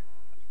making.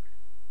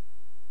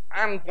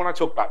 And when I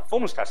talk about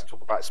performance testing, I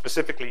talk about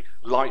specifically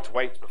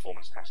lightweight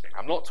performance testing.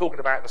 I'm not talking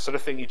about the sort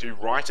of thing you do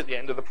right at the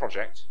end of the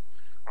project,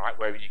 right,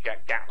 where you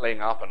get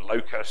Gatling up and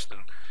Locust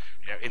and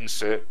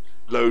insert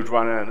load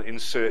runner and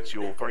insert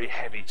your very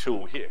heavy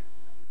tool here,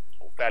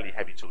 or fairly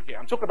heavy tool here.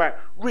 I'm talking about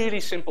really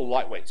simple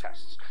lightweight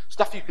tests,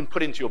 stuff you can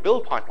put into your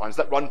build pipelines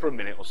that run for a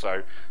minute or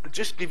so, that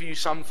just give you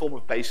some form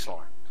of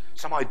baseline,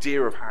 some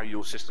idea of how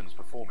your system's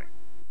performing.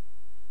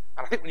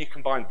 And I think when you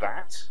combine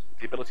that,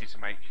 the ability to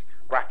make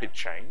rapid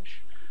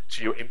change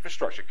to your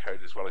infrastructure code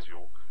as well as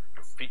your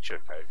feature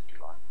code, if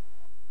you like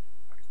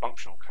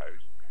functional code,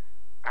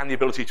 and the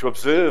ability to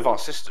observe our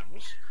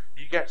systems,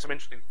 you get some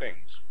interesting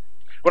things.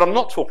 What I'm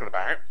not talking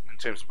about in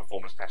terms of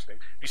performance testing,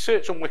 if you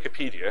search on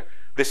Wikipedia,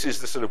 this is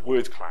the sort of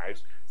word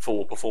cloud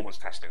for performance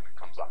testing that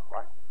comes up,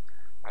 right?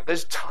 Now,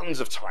 there's tons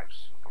of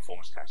types of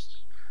performance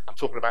tests. I'm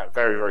talking about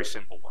very, very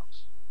simple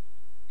ones.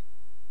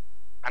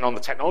 And on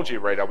the technology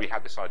radar, we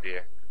had this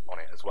idea on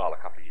it as well a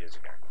couple of years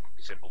ago,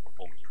 simple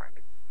performance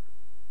tracking.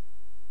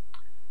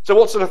 So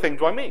what sort of thing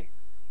do I mean?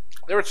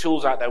 There are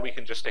tools out there we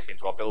can just stick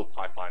into our build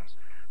pipelines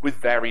with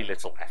very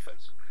little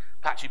effort.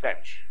 Apache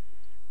Bench.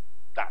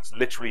 That's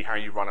literally how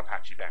you run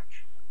Apache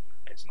Bench.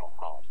 It's not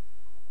hard.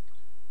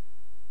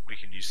 We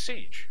can use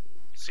Siege.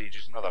 Siege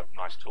is another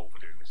nice tool for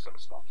doing this sort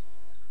of stuff.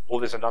 Or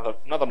there's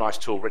another nice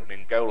tool written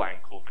in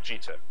Golang called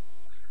Vegeta.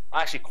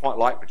 I actually quite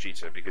like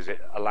Vegeta because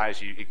it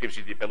gives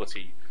you the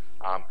ability.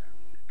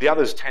 The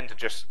others tend to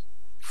just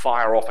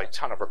fire off a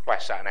ton of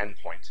requests at an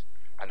endpoint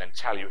and then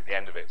tell you at the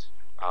end of it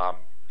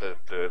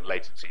the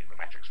latency and the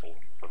metrics for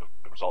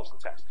the results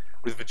of the test.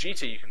 With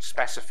Vegeta, you can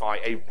specify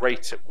a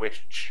rate at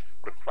which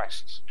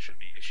requests should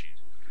be issued.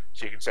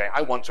 So you can say,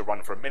 I want to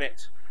run for a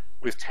minute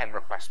with 10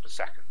 requests per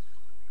second.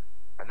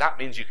 And that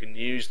means you can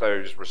use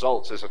those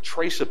results as a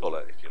tracer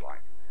bullet, if you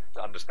like,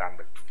 to understand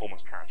the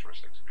performance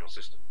characteristics of your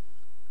system.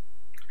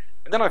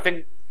 And then I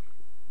think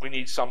we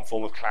need some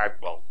form of cloud.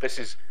 Well, this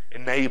is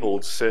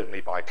enabled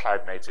certainly by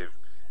cloud native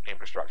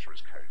infrastructure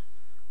as code.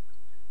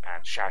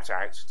 And shout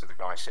out to the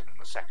guy sitting in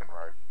the second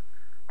row.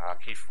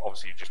 Keith,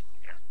 obviously,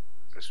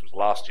 this was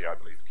last year, I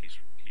believe. Keith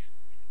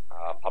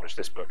published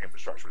this book,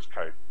 Infrastructure as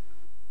Code.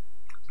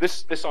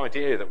 This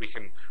idea that we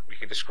can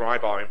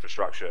describe our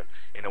infrastructure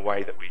in a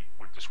way that we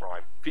would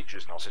describe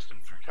features in our system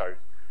through code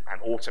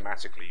and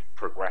automatically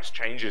progress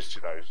changes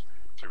to those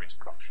through into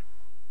production.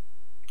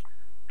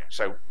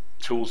 So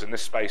tools in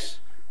this space,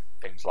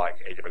 things like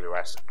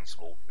AWS,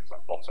 Ansible, things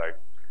like Botto,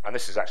 and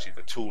this is actually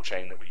the tool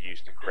chain that we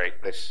use to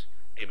create this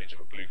image of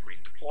a blue-green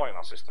deploy in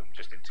our system,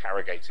 just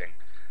interrogating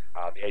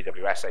the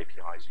AWS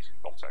APIs using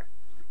Botto.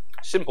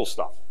 Simple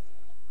stuff.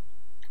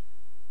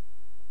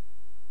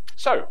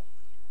 So,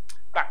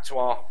 back to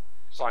our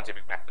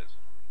scientific method.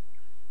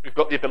 We've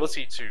got the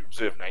ability to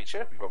observe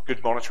nature, we've got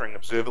good monitoring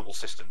observable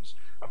systems,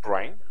 a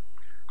brain,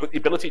 we've got the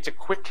ability to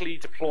quickly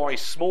deploy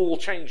small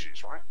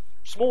changes, right?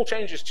 Small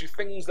changes to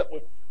things that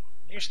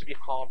used to be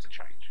hard to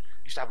change,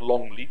 used to have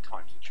long lead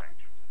times to change,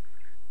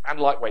 and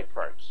lightweight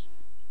probes.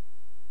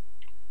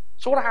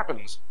 So what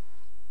happens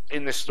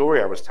in this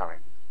story I was telling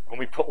when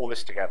we put all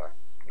this together,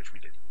 which we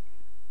did?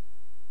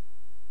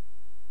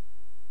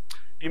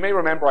 You may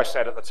remember I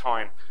said at the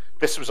time,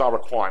 this was our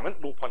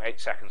requirement, 0.8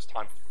 seconds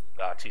time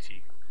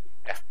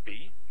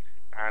TTFB,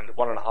 and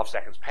 1.5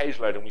 seconds page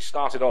load, and we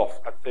started off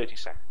at 30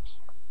 seconds,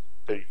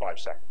 35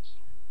 seconds.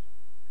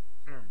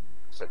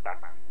 Said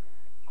Batman.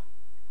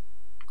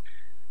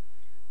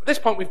 At this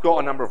point, we've got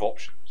a number of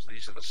options.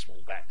 These are the small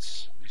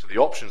bets. These are the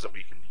options that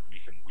we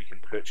can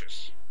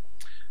purchase.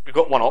 We've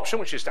got one option,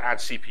 which is to add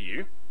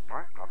CPU.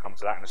 Right, I'll come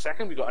to that in a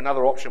second. We've got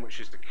another option, which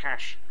is to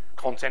cache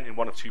content in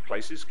one of two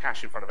places,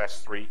 cache in front of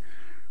S3,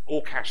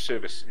 or cache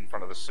service in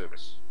front of the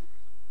service.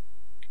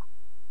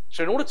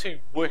 So in order to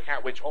work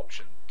out which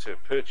option to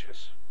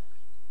purchase,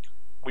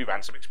 we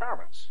ran some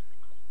experiments.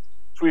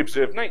 So we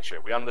observed nature.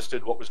 We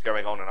understood what was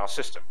going on in our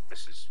system.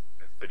 This is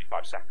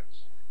 35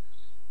 seconds.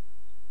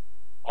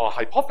 Our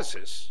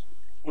hypothesis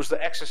was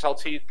that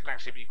XSLT can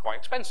actually be quite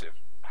expensive,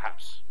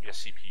 perhaps be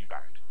CPU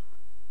bound.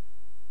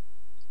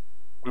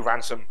 We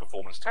ran some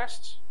performance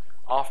tests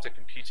after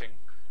computing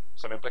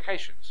some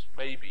implications.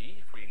 Maybe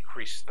if we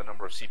increase the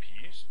number of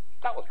CPUs,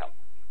 that would help.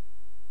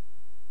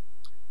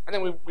 And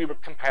then we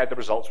compared the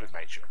results with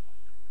nature.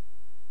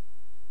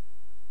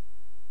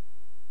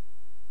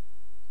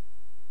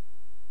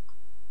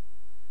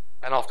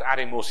 And after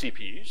adding more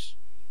CPUs,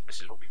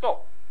 this is what we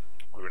got.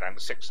 We were down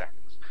to 6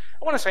 seconds.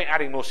 I want to say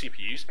adding more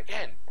CPUs,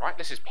 again, right?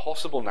 This is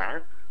possible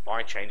now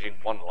by changing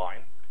one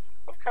line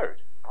of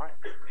code, right,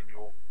 in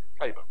your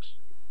playbooks.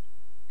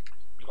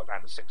 We got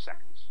down to 6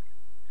 seconds,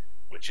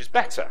 which is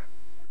better.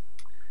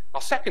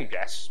 Our second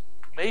guess,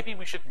 maybe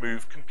we should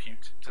move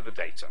compute to the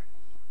data.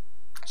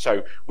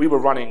 So we were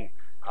running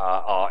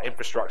our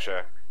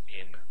infrastructure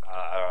in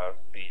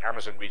the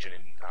Amazon region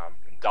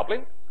in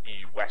Dublin,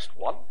 EU West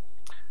 1,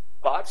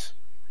 but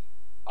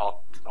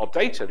our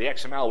data, the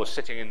XML, was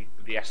sitting in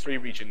the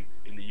S3 region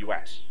in the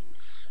US.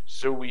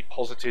 So we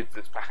posited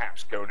that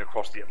perhaps going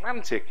across the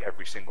Atlantic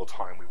every single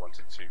time we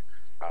wanted to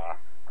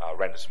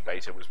render some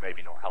data was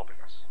maybe not helping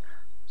us.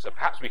 So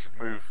perhaps we could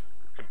move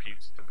compute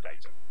to the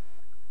data.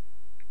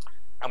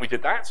 And we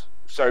did that.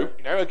 So,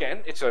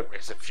 again, it's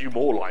a few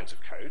more lines of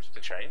code to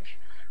change,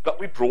 but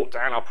we brought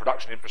down our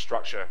production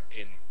infrastructure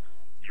in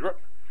Europe,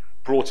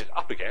 brought it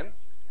up again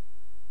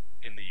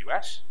in the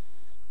US,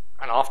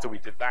 and after we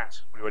did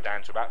that, we were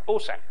down to about 4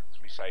 seconds.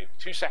 We saved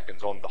 2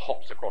 seconds on the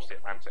hops across the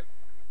Atlantic.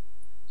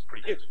 It's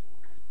pretty good.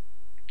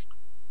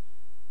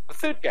 The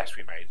third guess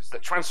we made is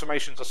that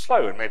transformations are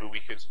slow, and maybe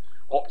we could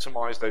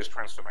optimize those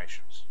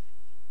transformations.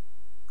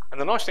 And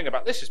the nice thing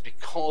about this is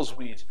because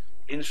we'd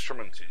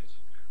instrumented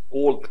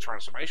all of the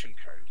transformation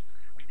code,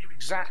 we knew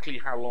exactly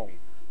how long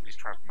these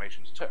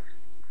transformations took.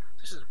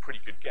 This is a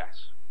pretty good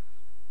guess.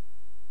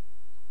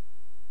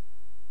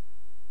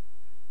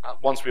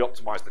 Once we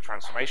optimized the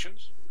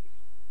transformations,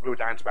 we were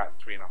down to about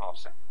 3.5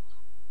 seconds.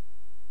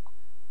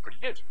 Pretty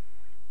good.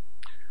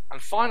 And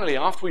finally,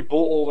 after we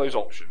bought all those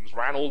options,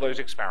 ran all those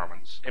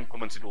experiments,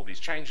 implemented all these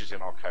changes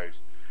in our code,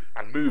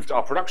 and moved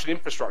our production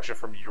infrastructure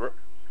from Europe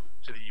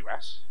to the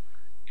US,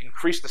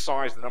 increased the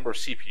size, the number of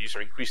CPUs,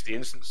 or increased the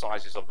instance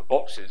sizes of the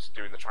boxes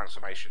doing the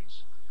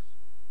transformations,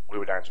 we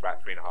were down to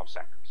about 3.5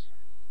 seconds.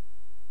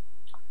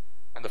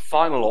 And the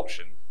final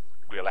option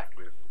we were left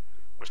with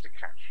was to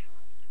cache.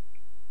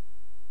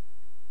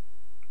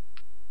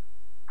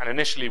 And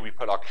initially, we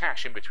put our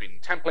cache in between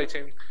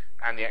templating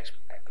and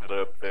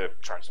the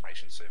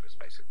transformation service,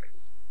 basically.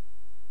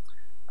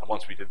 And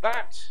once we did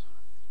that,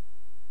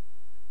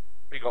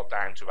 we got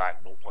down to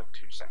about 0.2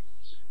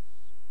 seconds.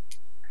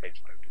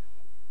 Page load.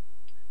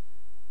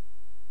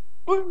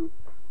 Woo!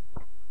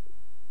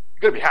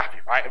 You're going to be happy,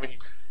 right? I mean,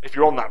 if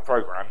you're on that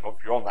program, or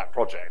if you're on that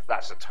project,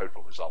 that's the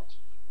total result.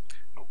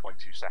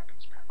 0.2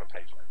 seconds per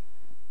page load.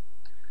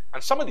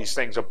 And some of these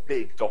things are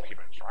big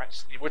documents,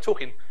 right? We're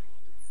talking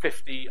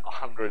 50,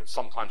 100,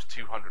 sometimes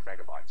 200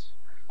 megabytes.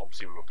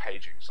 Obviously, we were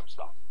paging some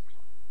stuff.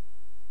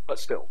 But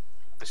still,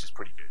 this is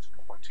pretty good,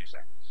 0.2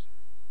 seconds.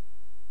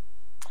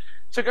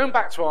 So going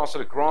back to our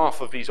sort of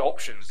graph of these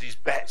options, these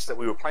bets that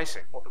we were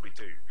placing, what did we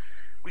do?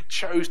 We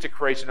chose to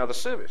create another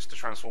service to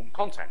transform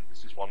content.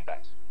 This is one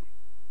bet.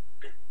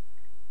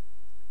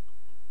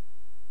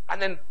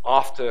 And then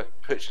after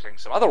purchasing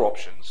some other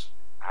options,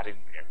 adding,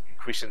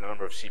 increasing the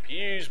number of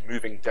CPUs,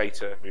 moving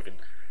data, moving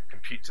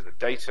compute to the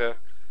data,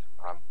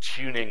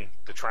 tuning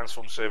the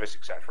transform service,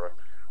 etc.,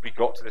 we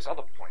got to this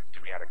other point. Do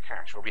we add a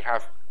cache? Well, we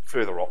have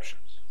further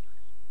options.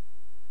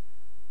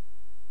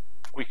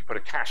 We can put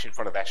a cache in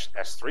front of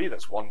S3,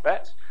 that's one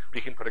bet.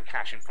 We can put a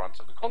cache in front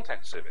of the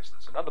content service,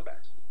 that's another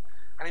bet.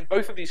 And in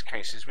both of these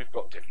cases, we've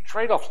got different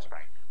trade-offs to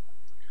make.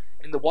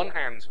 In the one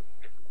hand,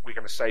 we're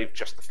going to save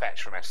just the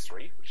fetch from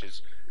S3, which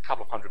is a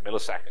couple of hundred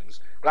milliseconds.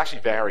 It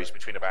actually varies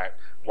between about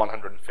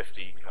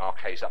 150, in our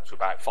case, up to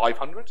about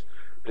 500.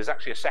 There's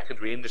actually a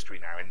secondary industry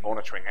now in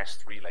monitoring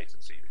S3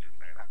 latency. We didn't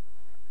know that,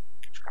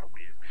 which is kind of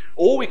weird.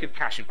 Or we could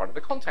cache in front of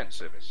the content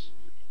service.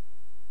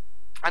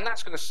 And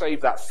that's going to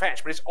save that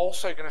fetch, but it's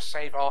also going to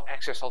save our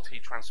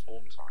XSLT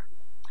transform time.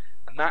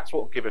 And that's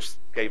what gave us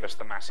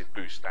the massive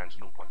boost down to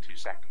 0.2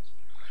 seconds.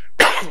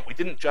 We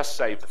didn't just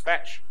save the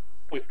fetch,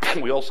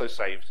 we also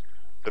saved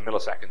the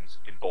milliseconds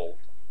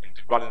involved in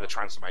running the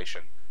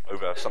transformation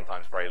over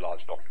sometimes very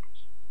large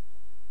documents.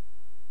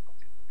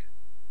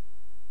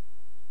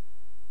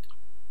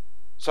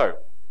 So,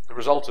 the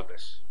result of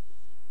this.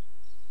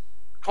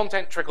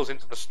 Content trickles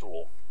into the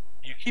store.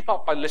 You keep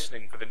up by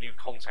listening for the new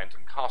content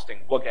and casting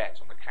wget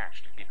on the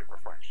cache to keep it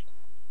refreshed.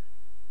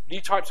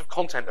 New types of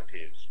content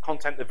appears,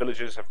 content the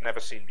villagers have never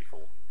seen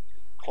before.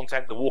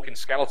 Content the walking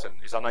skeleton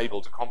is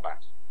unable to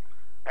combat.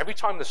 Every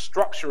time the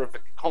structure of the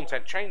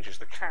content changes,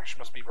 the cache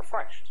must be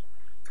refreshed.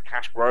 The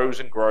cache grows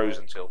and grows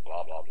until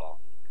blah, blah, blah.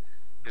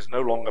 It is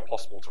no longer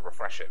possible to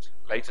refresh it.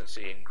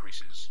 Latency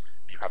increases.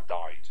 You have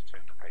died. Turn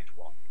to page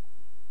 1.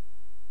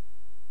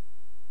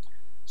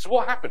 So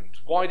what happened?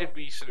 Why did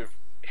we sort of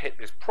hit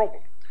this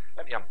problem?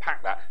 Let me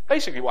unpack that.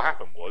 Basically what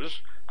happened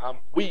was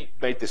we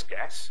made this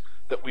guess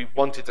that we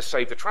wanted to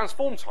save the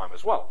transform time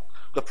as well.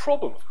 The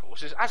problem, of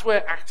course, is as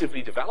we're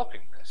actively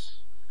developing this,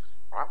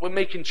 right, we're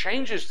making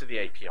changes to the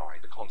API,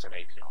 the content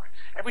API.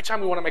 Every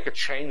time we want to make a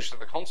change to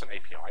the content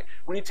API,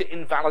 we need to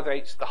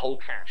invalidate the whole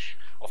cache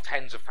of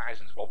tens of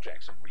thousands of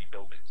objects and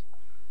rebuild it.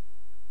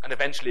 And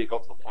eventually it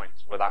got to the point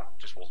where that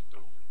just wasn't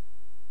doable.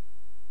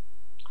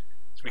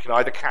 So we can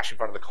either cache in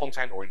front of the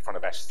content or in front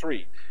of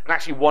S3. And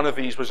actually one of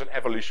these was an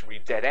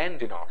evolutionary dead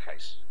end in our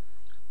case.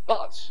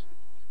 But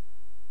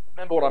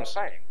remember what I'm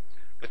saying.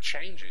 The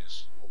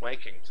changes we're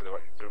making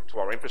to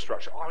our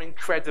infrastructure are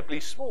incredibly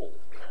small.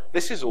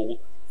 This is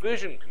all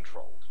version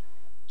controlled.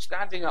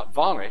 Standing up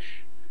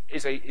Varnish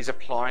is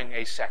applying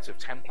a set of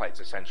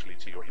templates essentially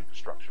to your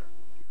infrastructure.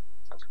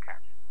 That's a cache.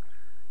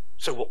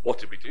 So what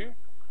did we do?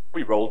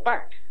 We rolled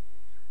back.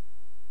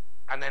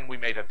 And then we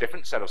made a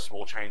different set of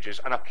small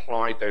changes and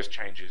applied those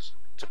changes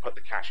to put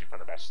the cache in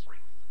front of S3.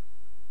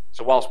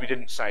 So whilst we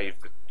didn't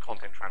save the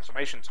content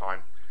transformation time,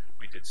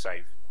 we did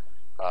save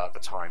the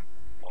time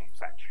on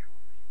fetch.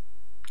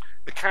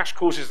 The cache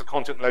causes the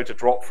content load to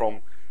drop from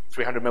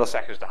 300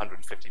 milliseconds to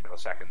 150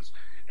 milliseconds.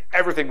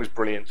 Everything was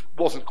brilliant,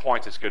 wasn't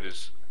quite as good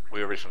as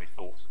we originally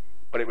thought,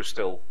 but it was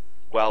still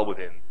well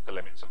within the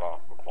limits of our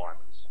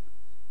requirements.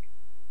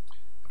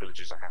 The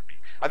villagers are happy.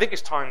 I think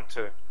it's time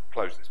to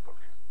close this book,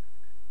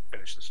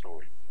 finish the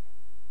story.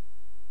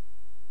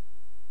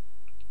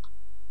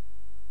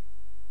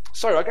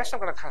 So I guess I'm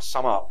going to kind of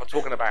sum up by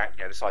talking about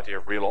this idea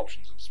of real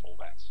options and small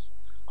bets.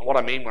 And what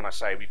I mean when I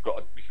say we can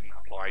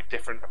apply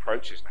different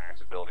approaches now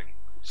to building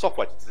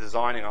software, to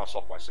designing our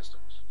software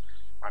systems.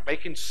 Right?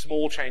 Making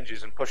small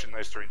changes and pushing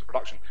those through into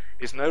production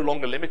is no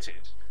longer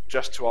limited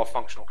just to our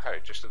functional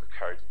code, just to the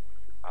code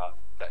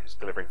that is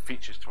delivering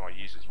features to our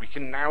users. We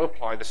can now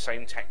apply the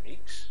same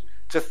techniques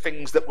to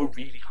things that were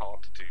really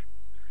hard to do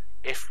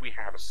if we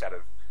have a set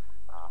of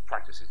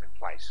practices in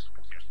place,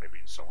 continuous delivery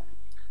and so on.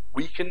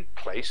 We can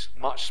place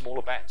much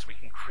smaller bets. We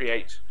can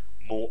create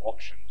more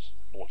options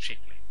more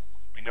cheaply.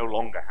 We no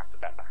longer have to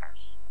bet the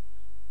house.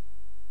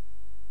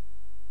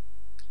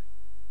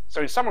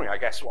 So in summary, I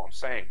guess what I'm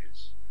saying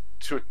is,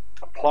 to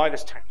apply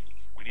this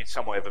technique, we need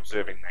some way of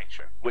observing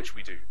nature, which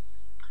we do.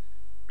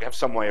 We have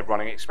some way of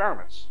running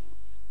experiments.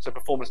 So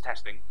performance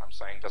testing, I'm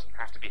saying, doesn't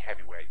have to be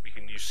heavyweight. We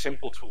can use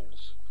simple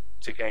tools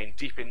to gain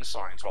deep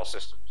insight into our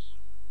systems.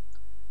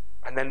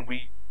 And then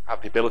we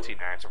have the ability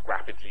now to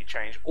rapidly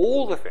change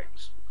all the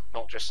things,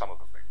 not just some of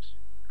the things.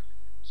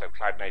 So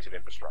cloud-native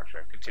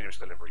infrastructure, continuous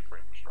delivery for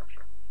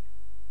infrastructure.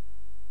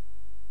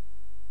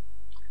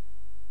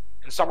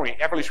 In summary,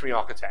 evolutionary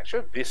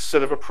architecture, this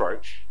sort of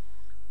approach,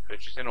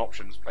 purchasing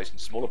options, placing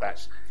smaller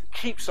bets,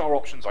 keeps our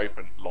options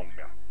open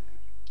longer.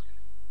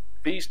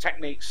 These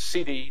techniques,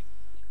 CD,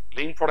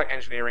 lean product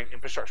engineering,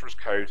 infrastructure as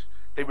code,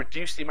 they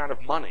reduce the amount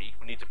of money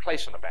we need to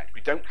place on a bet.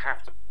 We don't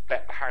have to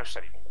bet the house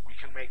anymore. We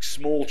can make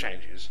small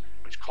changes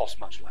which cost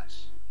much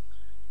less.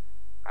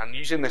 And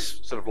using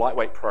this sort of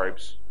lightweight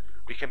probes,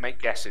 we can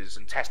make guesses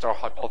and test our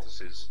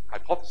hypotheses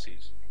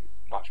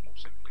much more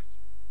simply.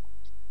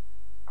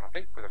 And I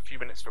think with a few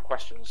minutes for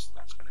questions,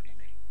 that's going to be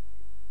me.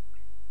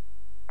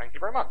 Thank you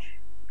very much.